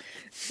well.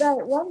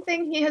 But one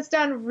thing he has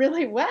done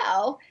really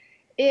well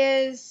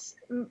is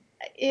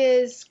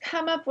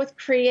come up with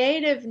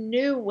creative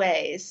new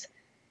ways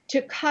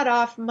to cut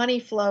off money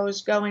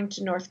flows going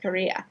to North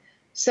Korea.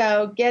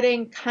 So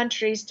getting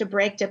countries to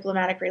break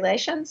diplomatic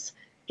relations,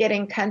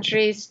 getting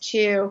countries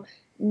to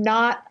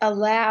not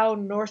allow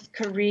North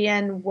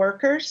Korean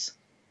workers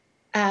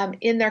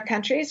in their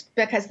countries,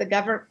 because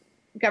the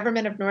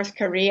government of North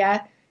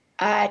Korea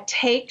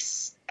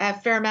takes a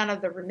fair amount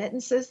of the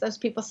remittances those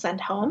people send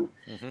home.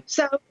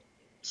 So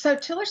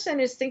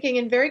Tillerson is thinking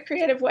in very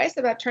creative ways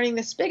about turning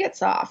the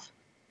spigots off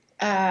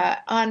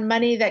on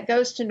money that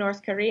goes to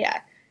North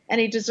Korea, and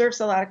he deserves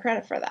a lot of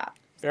credit for that.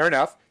 Fair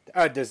enough.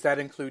 Does that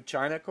include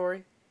China,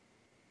 Corey?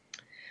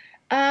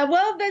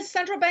 Well, the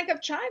Central Bank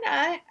of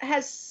China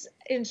has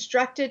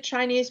instructed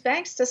Chinese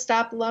banks to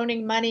stop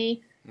loaning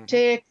money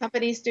to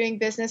companies doing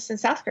business in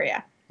South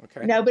Korea.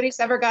 Okay. Nobody's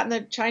ever gotten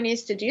the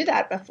Chinese to do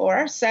that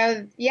before.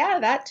 So, yeah,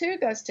 that too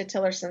goes to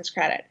Tillerson's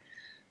credit.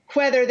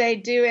 Whether they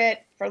do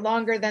it for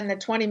longer than the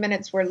 20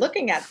 minutes we're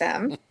looking at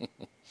them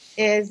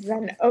is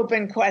an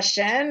open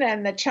question,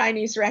 and the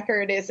Chinese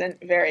record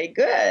isn't very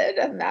good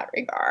in that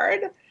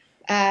regard.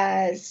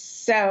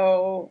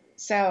 So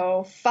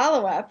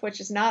follow-up, which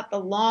is not the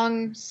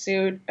long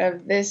suit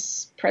of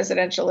this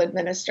presidential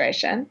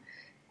administration,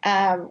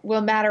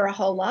 will matter a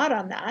whole lot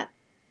on that.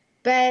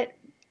 But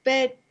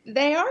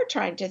they are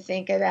trying to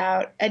think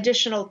about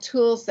additional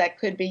tools that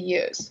could be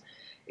used.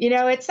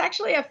 It's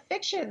actually a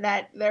fiction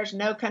that there's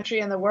no country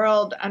in the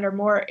world under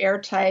more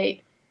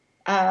airtight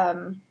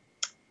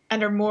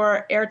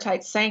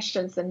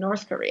sanctions than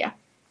North Korea.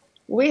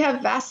 We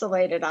have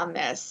vacillated on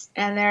this,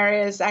 and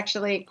there is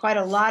actually quite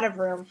a lot of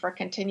room for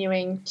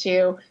continuing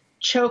to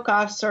choke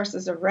off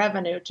sources of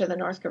revenue to the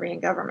North Korean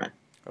government.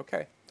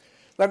 Okay.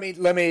 Let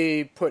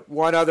me put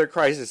one other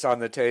crisis on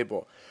the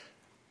table.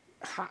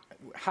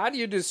 How do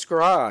you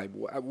describe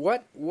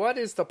what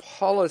is the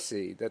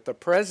policy that the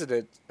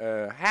president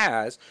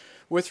has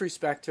with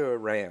respect to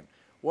Iran?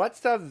 What's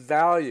the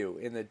value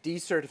in the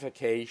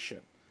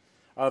decertification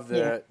of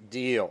the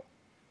deal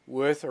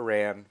with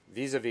Iran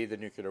vis-a-vis the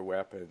nuclear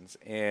weapons,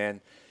 and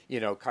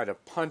kind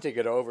of punting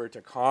it over to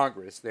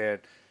Congress then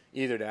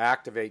either to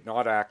activate,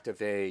 not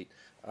activate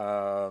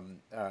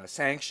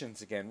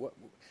sanctions again?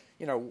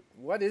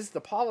 What is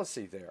the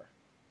policy there?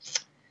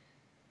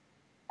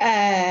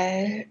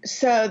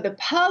 So the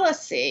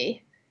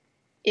policy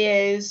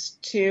is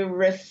to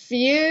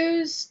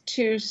refuse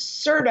to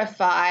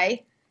certify,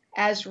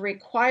 as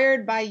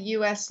required by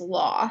U.S.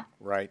 law,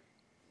 right,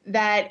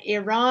 that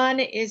Iran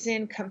is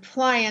in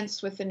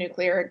compliance with the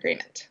nuclear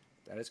agreement.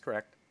 That is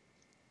correct.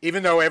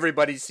 Even though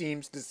everybody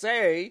seems to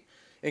say,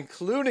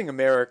 including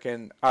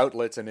American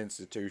outlets and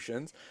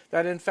institutions,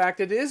 that in fact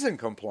it is in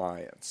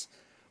compliance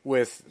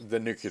with the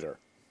nuclear.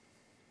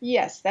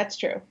 Yes, that's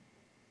true.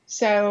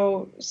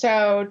 So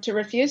to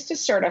refuse to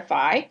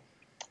certify,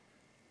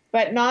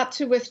 but not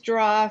to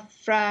withdraw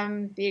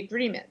from the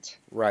agreement.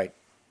 Right.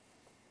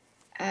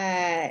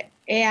 And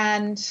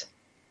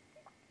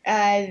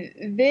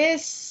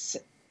this,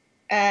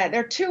 there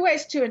are two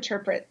ways to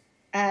interpret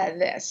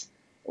this.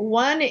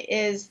 One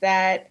is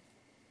that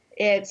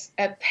it's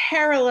a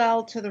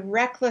parallel to the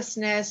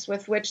recklessness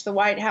with which the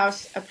White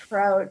House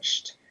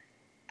approached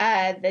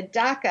the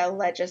DACA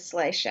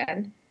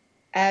legislation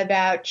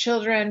about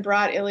children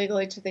brought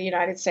illegally to the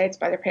United States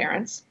by their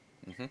parents.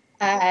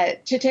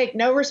 to take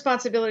no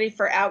responsibility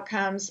for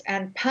outcomes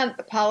and punt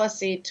the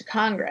policy to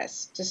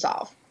Congress to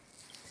solve.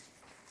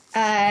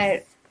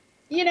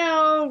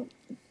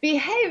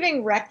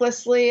 Behaving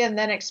recklessly and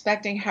then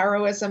expecting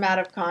heroism out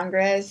of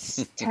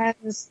Congress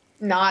tends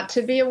not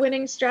to be a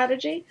winning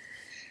strategy.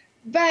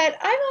 But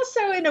I'm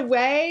also, in a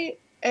way,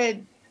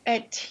 a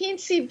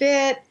teensy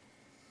bit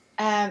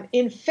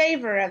in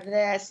favor of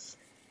this,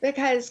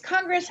 because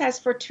Congress has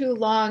for too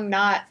long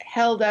not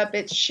held up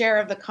its share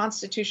of the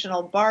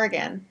constitutional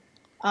bargain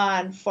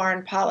on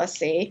foreign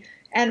policy,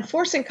 and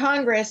forcing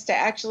Congress to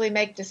actually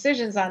make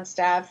decisions on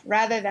stuff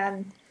rather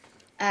than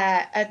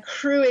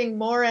accruing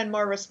more and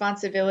more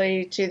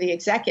responsibility to the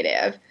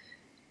executive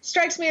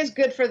strikes me as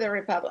good for the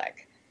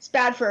Republic. It's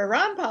bad for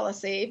Iran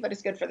policy, but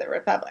it's good for the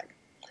Republic.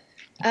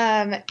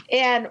 And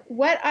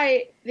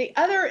the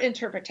other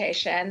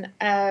interpretation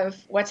of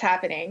what's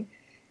happening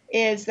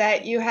is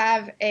that you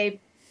have a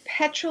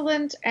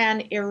petulant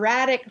and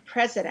erratic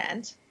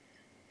president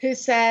who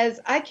says,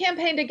 I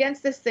campaigned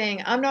against this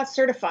thing, I'm not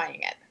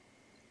certifying it.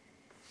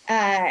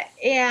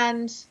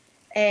 And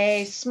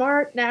a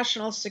smart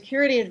national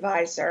security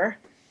advisor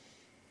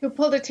who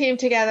pulled a team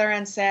together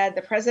and said,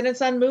 the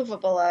president's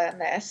unmovable on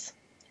this.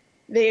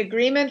 The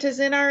agreement is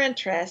in our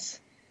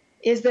interests.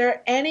 Is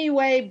there any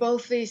way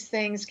both these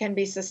things can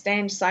be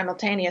sustained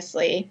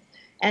simultaneously?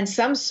 And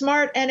some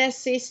smart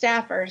NSC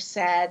staffer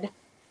said,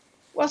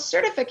 well,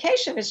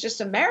 certification is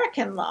just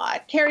American law.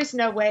 It carries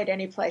no weight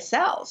anyplace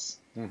else.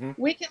 Mm-hmm.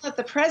 We can let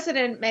the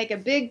president make a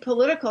big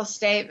political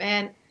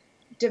statement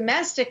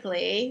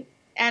domestically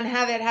and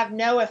have it have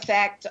no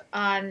effect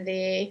on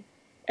the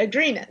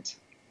agreement.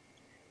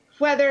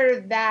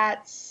 Whether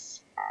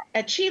that's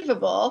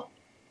achievable,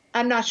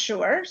 I'm not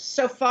sure.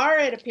 So far,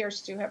 it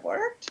appears to have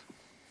worked,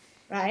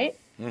 right?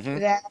 Mm-hmm.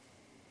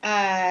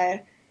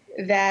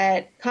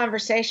 That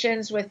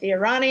conversations with the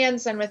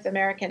Iranians and with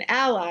American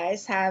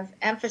allies have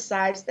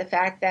emphasized the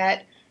fact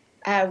that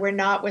we're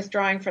not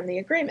withdrawing from the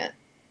agreement.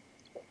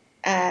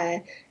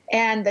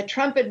 And the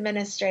Trump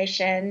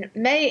administration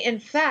may, in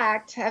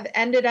fact, have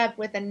ended up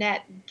with a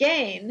net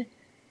gain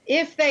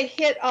if they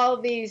hit all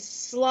these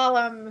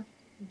slalom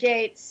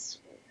gates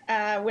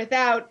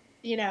without,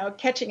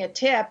 catching a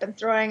tip and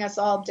throwing us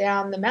all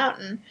down the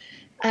mountain.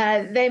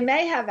 They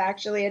may have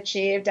actually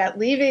achieved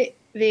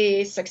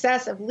the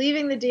success of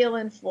leaving the deal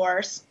in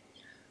force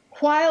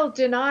while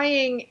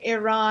denying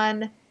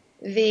Iran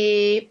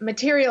the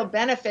material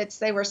benefits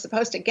they were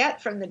supposed to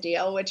get from the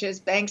deal, which is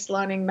banks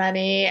loaning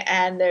money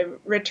and the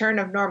return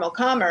of normal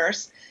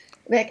commerce,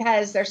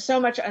 because there's so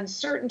much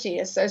uncertainty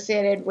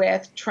associated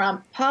with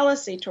Trump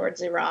policy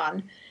towards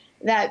Iran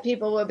that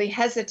people will be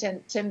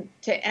hesitant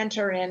to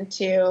enter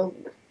into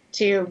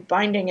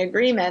binding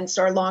agreements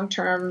or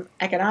long-term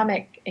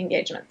economic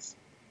engagements.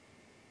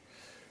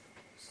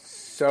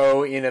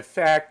 So, in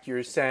effect,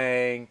 you're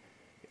saying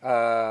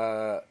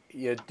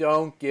you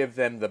don't give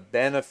them the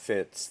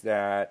benefits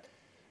that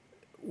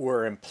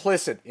were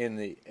implicit in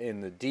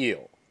the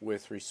deal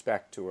with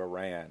respect to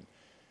Iran,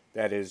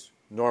 that is,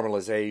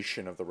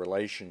 normalization of the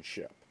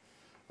relationship,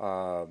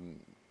 and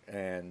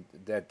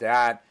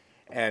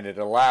it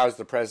allows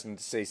the president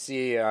to say,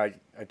 "See, I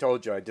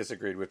told you I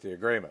disagreed with the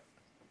agreement."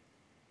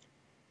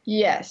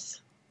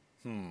 Yes.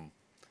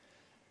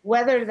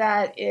 Whether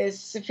that is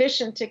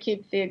sufficient to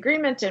keep the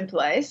agreement in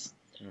place,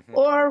 mm-hmm.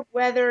 or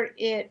whether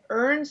it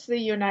earns the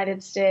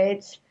United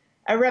States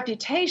a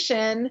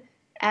reputation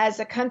as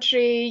a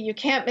country you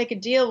can't make a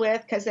deal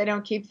with because they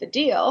don't keep the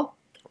deal,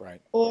 right.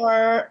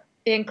 or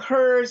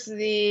incurs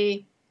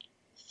the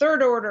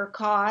third-order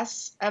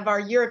costs of our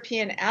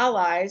European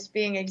allies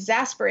being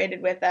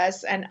exasperated with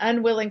us and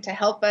unwilling to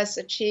help us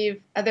achieve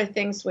other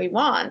things we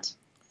want.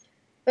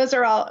 Those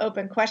are all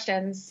open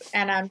questions,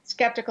 and I'm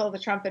skeptical the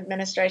Trump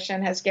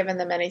administration has given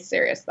them any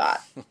serious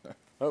thought.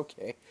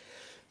 Okay.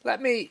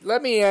 Let me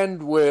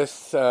end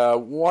with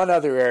one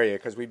other area,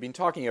 because we've been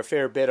talking a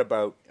fair bit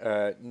about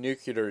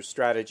nuclear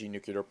strategy,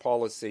 nuclear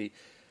policy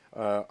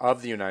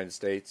of the United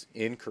States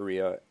in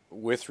Korea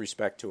with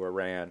respect to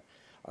Iran.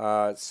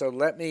 So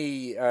let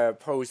me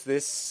pose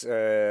this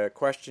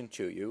question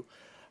to you.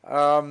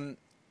 I'm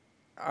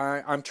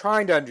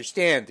trying to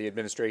understand the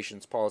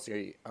administration's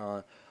policy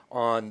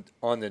on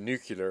the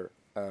nuclear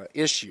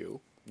issue,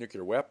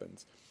 nuclear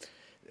weapons.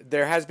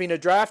 There has been a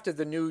draft of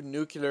the new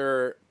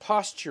nuclear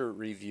posture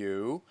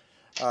review.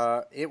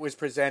 It was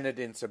presented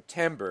in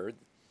September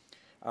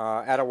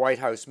at a White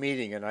House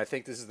meeting, and I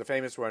think this is the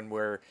famous one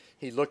where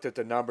he looked at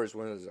the numbers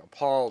and was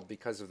appalled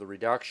because of the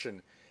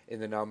reduction in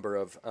the number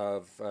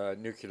of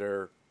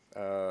nuclear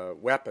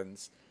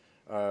weapons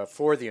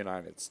for the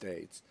United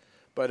States.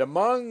 But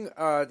among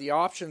the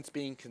options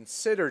being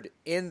considered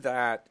in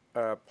that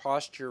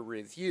posture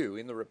review,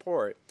 in the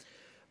report,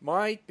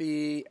 might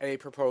be a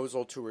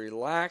proposal to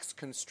relax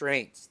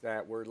constraints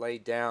that were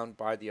laid down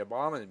by the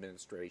Obama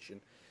administration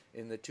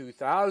in the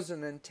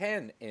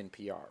 2010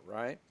 NPR,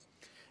 right?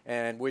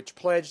 And which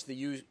pledged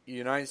the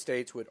United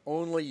States would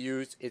only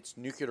use its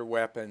nuclear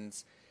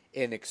weapons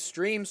in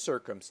extreme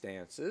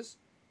circumstances,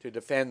 to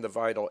defend the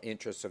vital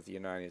interests of the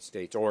United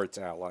States or its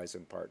allies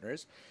and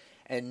partners,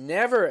 and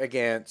never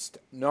against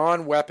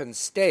non-weapon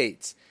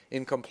states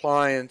in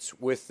compliance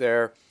with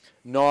their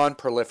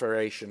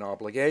non-proliferation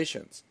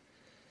obligations.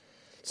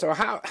 So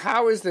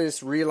how is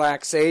this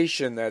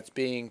relaxation that's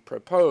being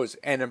proposed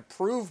an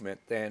improvement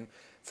then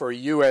for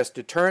U.S.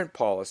 deterrent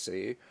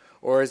policy,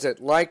 or is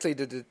it likely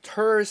to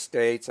deter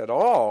states at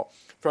all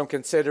from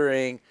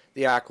considering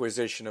the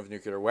acquisition of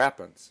nuclear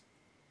weapons?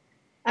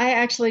 I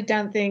actually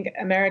don't think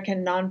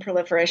American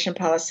non-proliferation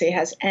policy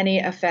has any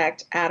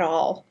effect at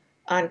all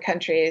on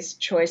countries'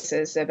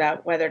 choices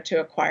about whether to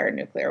acquire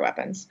nuclear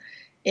weapons.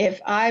 If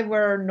I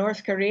were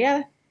North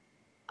Korea,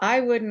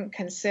 I wouldn't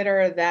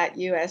consider that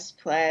U.S.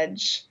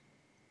 pledge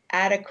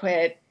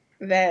adequate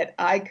that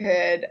I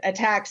could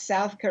attack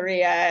South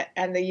Korea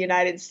and the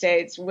United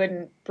States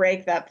wouldn't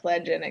break that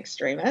pledge in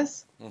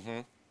extremis.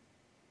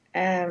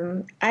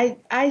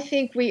 I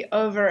think we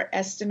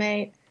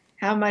overestimate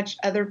how much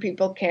other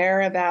people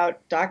care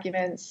about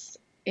documents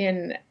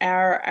in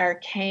our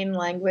arcane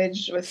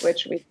language with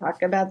which we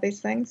talk about these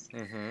things.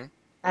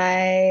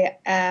 I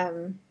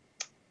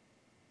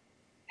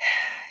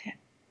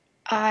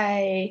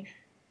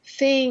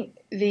think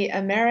the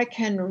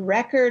American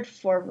record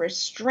for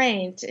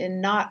restraint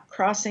in not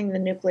crossing the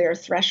nuclear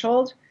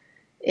threshold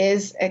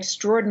is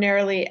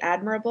extraordinarily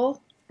admirable,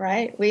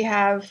 right? We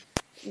have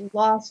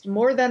lost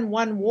more than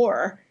one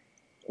war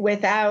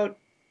without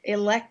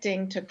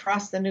electing to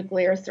cross the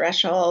nuclear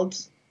threshold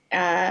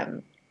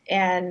and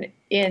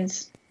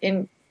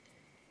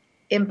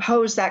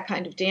impose that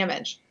kind of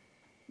damage.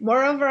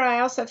 Moreover, I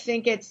also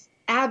think it's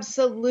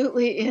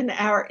absolutely in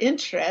our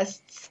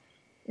interests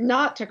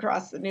not to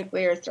cross the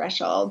nuclear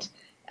threshold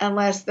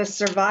unless the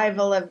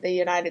survival of the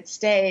United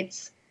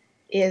States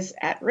is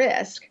at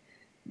risk,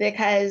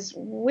 because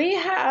we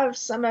have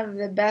some of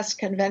the best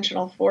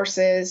conventional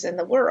forces in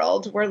the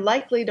world. We're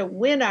likely to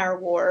win our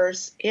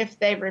wars if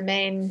they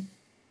remain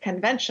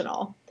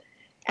conventional.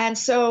 And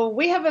so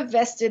we have a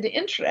vested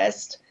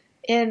interest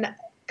in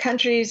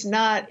countries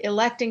not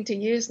electing to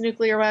use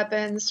nuclear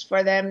weapons,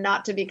 for them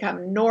not to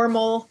become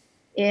normal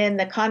in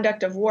the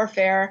conduct of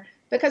warfare,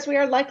 because we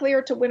are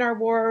likelier to win our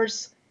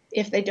wars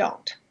if they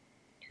don't.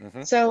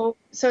 So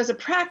as a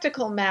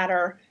practical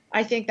matter,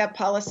 I think that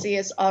policy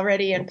is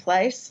already in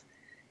place.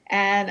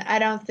 And I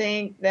don't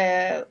think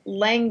the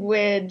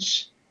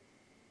language,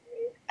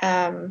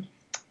 the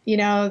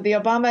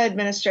Obama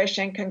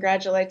administration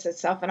congratulates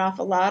itself an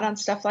awful lot on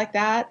stuff like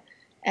that.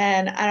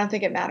 And I don't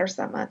think it matters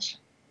that much.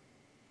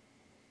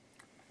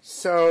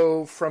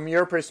 So from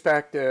your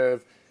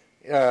perspective,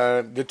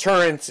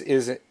 deterrence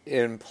is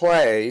in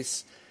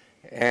place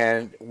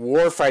and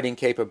warfighting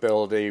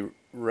capability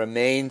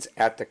remains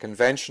at the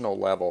conventional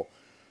level,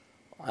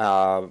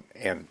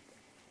 and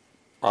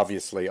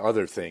obviously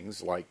other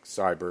things like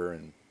cyber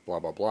and blah,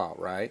 blah, blah,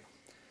 right?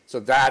 So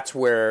that's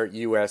where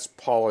U.S.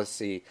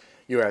 policy,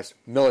 U.S.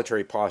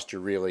 military posture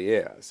really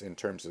is in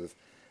terms of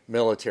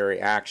military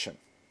action.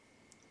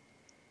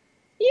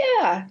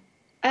 Yeah.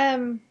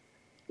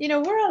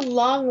 We're a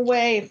long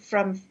way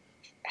from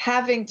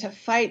having to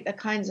fight the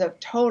kinds of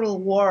total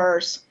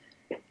wars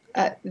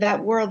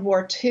that World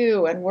War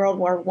II and World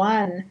War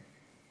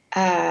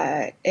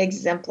I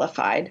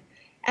exemplified.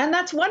 And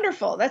that's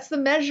wonderful. That's the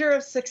measure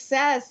of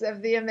success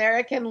of the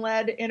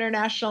American-led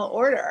international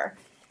order,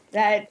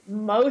 that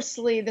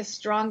mostly the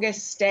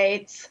strongest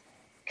states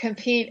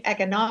compete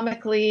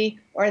economically,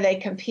 or they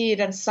compete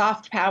in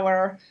soft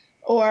power,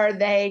 or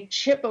they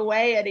chip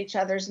away at each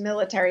other's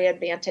military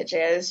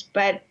advantages,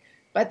 but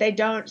they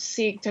don't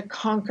seek to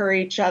conquer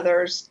each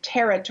other's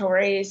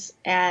territories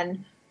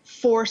and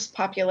force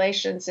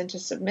populations into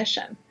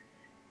submission.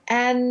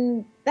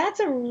 And that's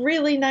a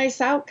really nice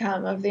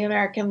outcome of the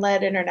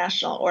American-led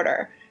international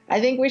order.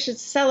 I think we should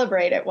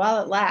celebrate it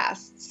while it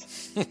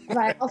lasts. And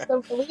I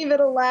also believe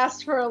it'll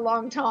last for a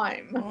long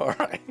time. All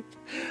right.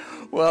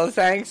 Well,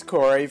 thanks,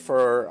 Corey,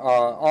 for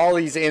all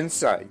these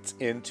insights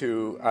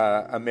into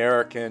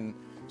American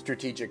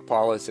strategic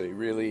policy.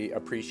 Really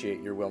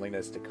appreciate your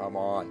willingness to come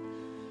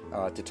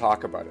on to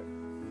talk about it.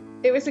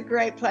 It was a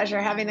great pleasure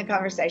having the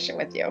conversation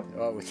with you.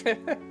 Oh,